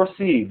of your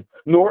seed,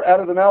 nor out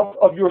of the mouth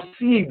of your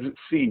seed's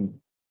seed,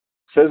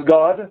 says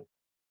God,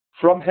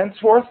 from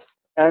henceforth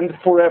and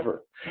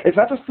forever. It's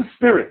not just the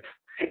spirit,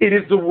 it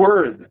is the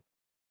word.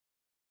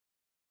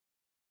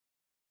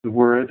 The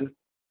word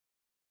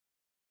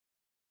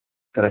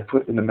that I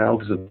put in the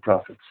mouths of the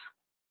prophets,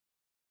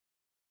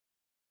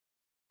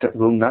 that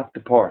will not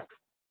depart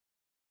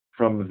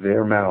from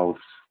their mouths,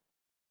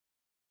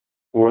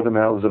 or the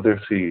mouths of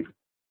their seed,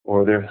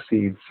 or their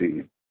seed's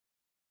seed,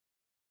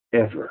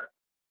 ever.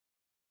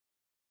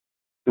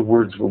 The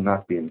words will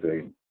not be in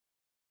vain.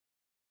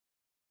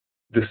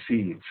 The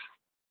seeds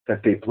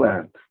that they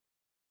plant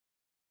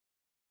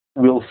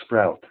will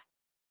sprout.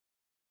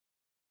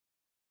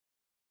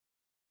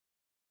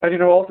 And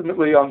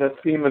ultimately on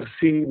that theme of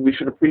seed, we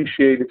should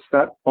appreciate it's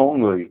not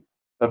only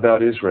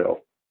about Israel.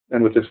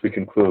 And with this we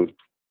conclude.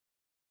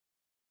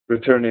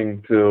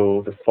 Returning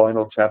to the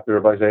final chapter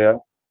of Isaiah.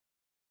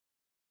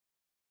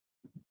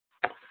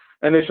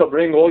 And they shall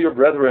bring all your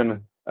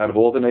brethren out of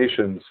all the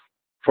nations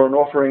for an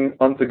offering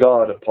unto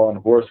God upon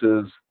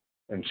horses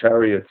and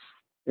chariots,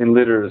 in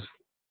litters,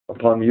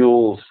 upon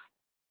mules,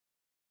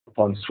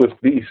 upon swift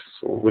beasts,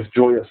 or with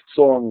joyous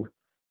song,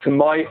 to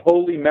my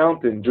holy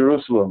mountain,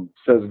 Jerusalem,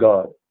 says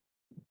God,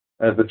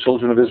 as the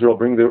children of Israel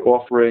bring their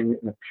offering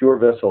in a pure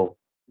vessel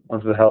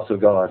unto the house of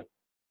God.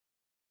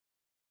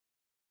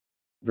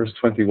 Verse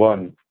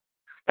 21,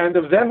 and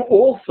of them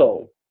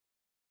also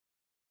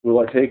will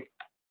I take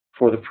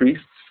for the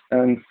priests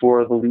and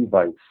for the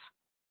Levites,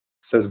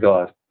 says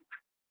God.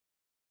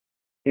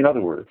 In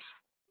other words,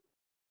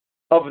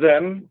 of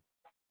them,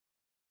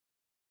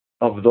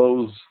 of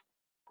those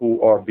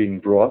who are being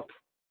brought,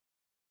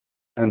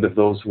 and of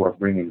those who are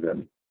bringing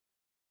them,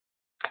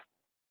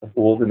 of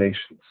all the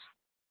nations.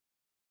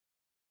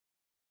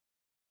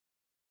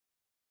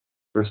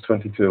 Verse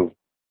 22,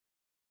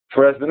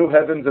 for as the new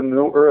heavens and the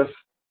new earth,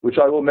 which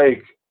I will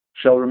make,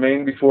 shall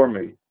remain before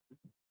me,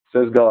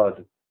 says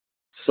God,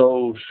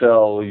 so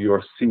shall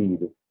your seed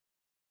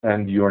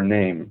and your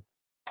name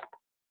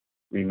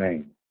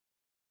remain.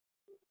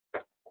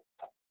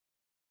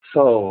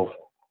 So,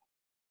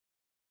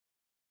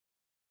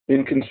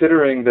 in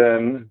considering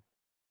then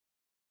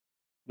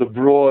the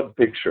broad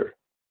picture,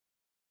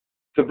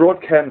 the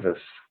broad canvas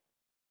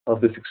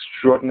of this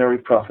extraordinary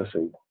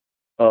prophecy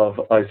of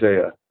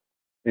Isaiah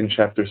in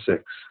chapter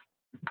 6,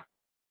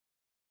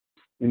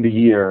 in the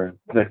year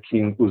that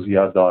King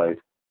Uzziah died,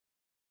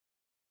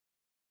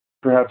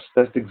 perhaps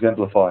best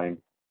exemplifying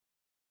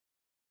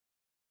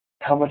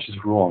how much is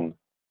wrong,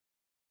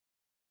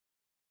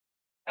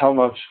 how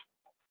much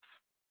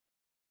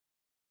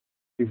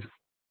is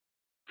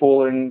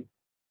falling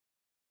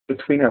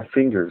between our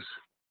fingers.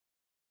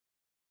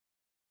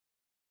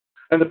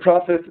 And the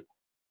prophet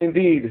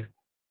indeed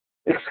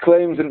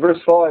exclaims in verse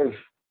 5,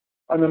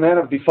 I'm a man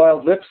of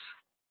defiled lips,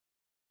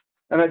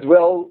 and I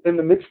dwell in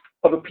the midst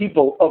of a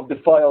people of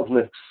defiled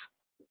lips.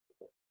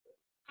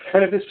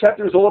 And if this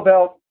chapter is all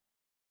about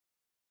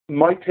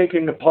my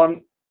taking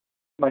upon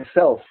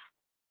myself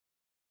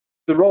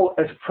the role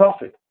as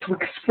prophet to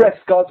express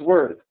God's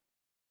word,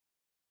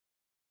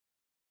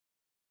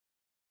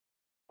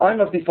 I'm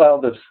of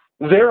defiled lips,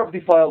 they're of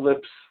defiled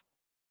lips.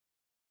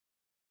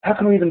 How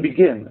can we even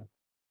begin?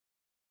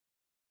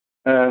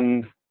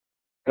 And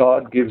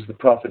God gives the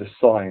prophet a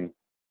sign,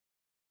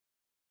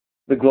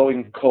 the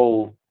glowing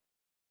coal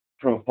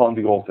from upon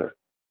the altar.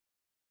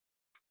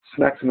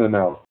 Smacks him in the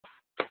mouth.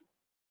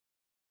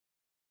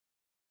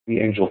 The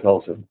angel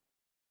tells him,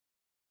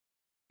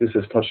 this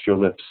has touched your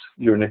lips,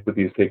 your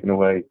iniquity is taken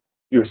away,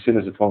 your sin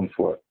is atoned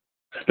for.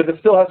 But it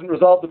still hasn't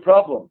resolved the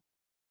problem.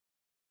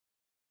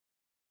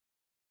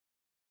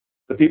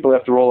 The people,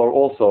 after all, are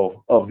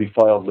also of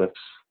defiled lips.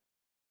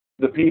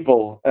 The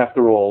people,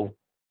 after all,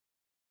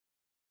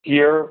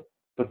 hear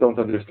but don't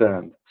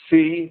understand,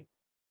 see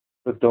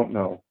but don't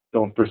know,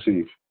 don't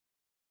perceive.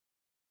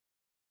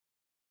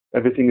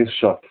 Everything is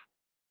shut.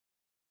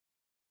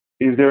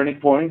 Is there any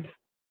point?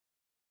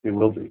 There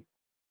will be.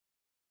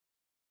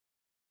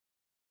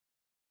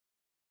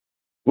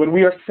 When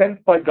we are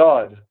sent by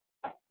God,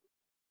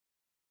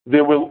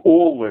 there will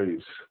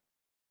always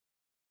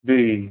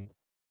be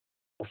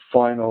a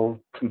final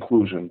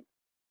conclusion,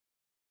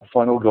 a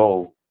final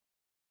goal,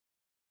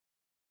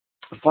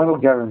 a final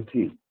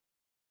guarantee.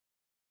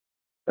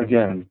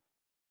 Again,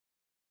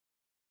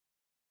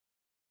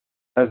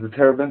 as the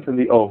terebinth and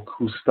the oak,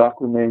 whose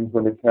stock remains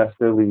when they cast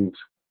their leaves,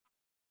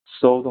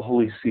 so the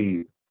holy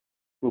seed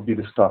will be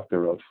the stock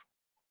thereof.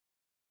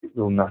 It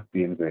will not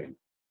be in vain.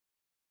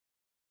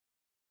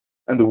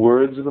 And the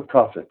words of the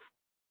prophet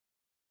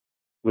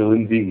will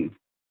indeed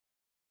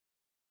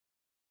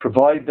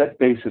provide that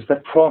basis,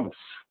 that promise.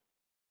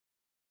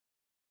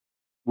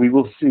 We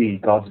will see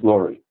God's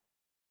glory.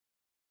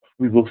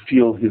 We will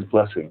feel His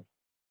blessing.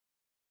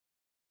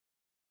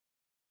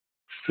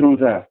 Through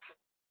that,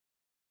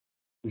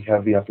 we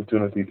have the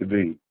opportunity to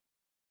be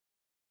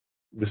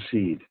the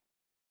seed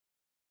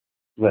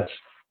blessed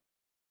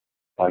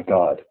by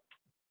God.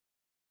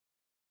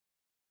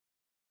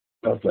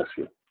 God bless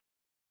you.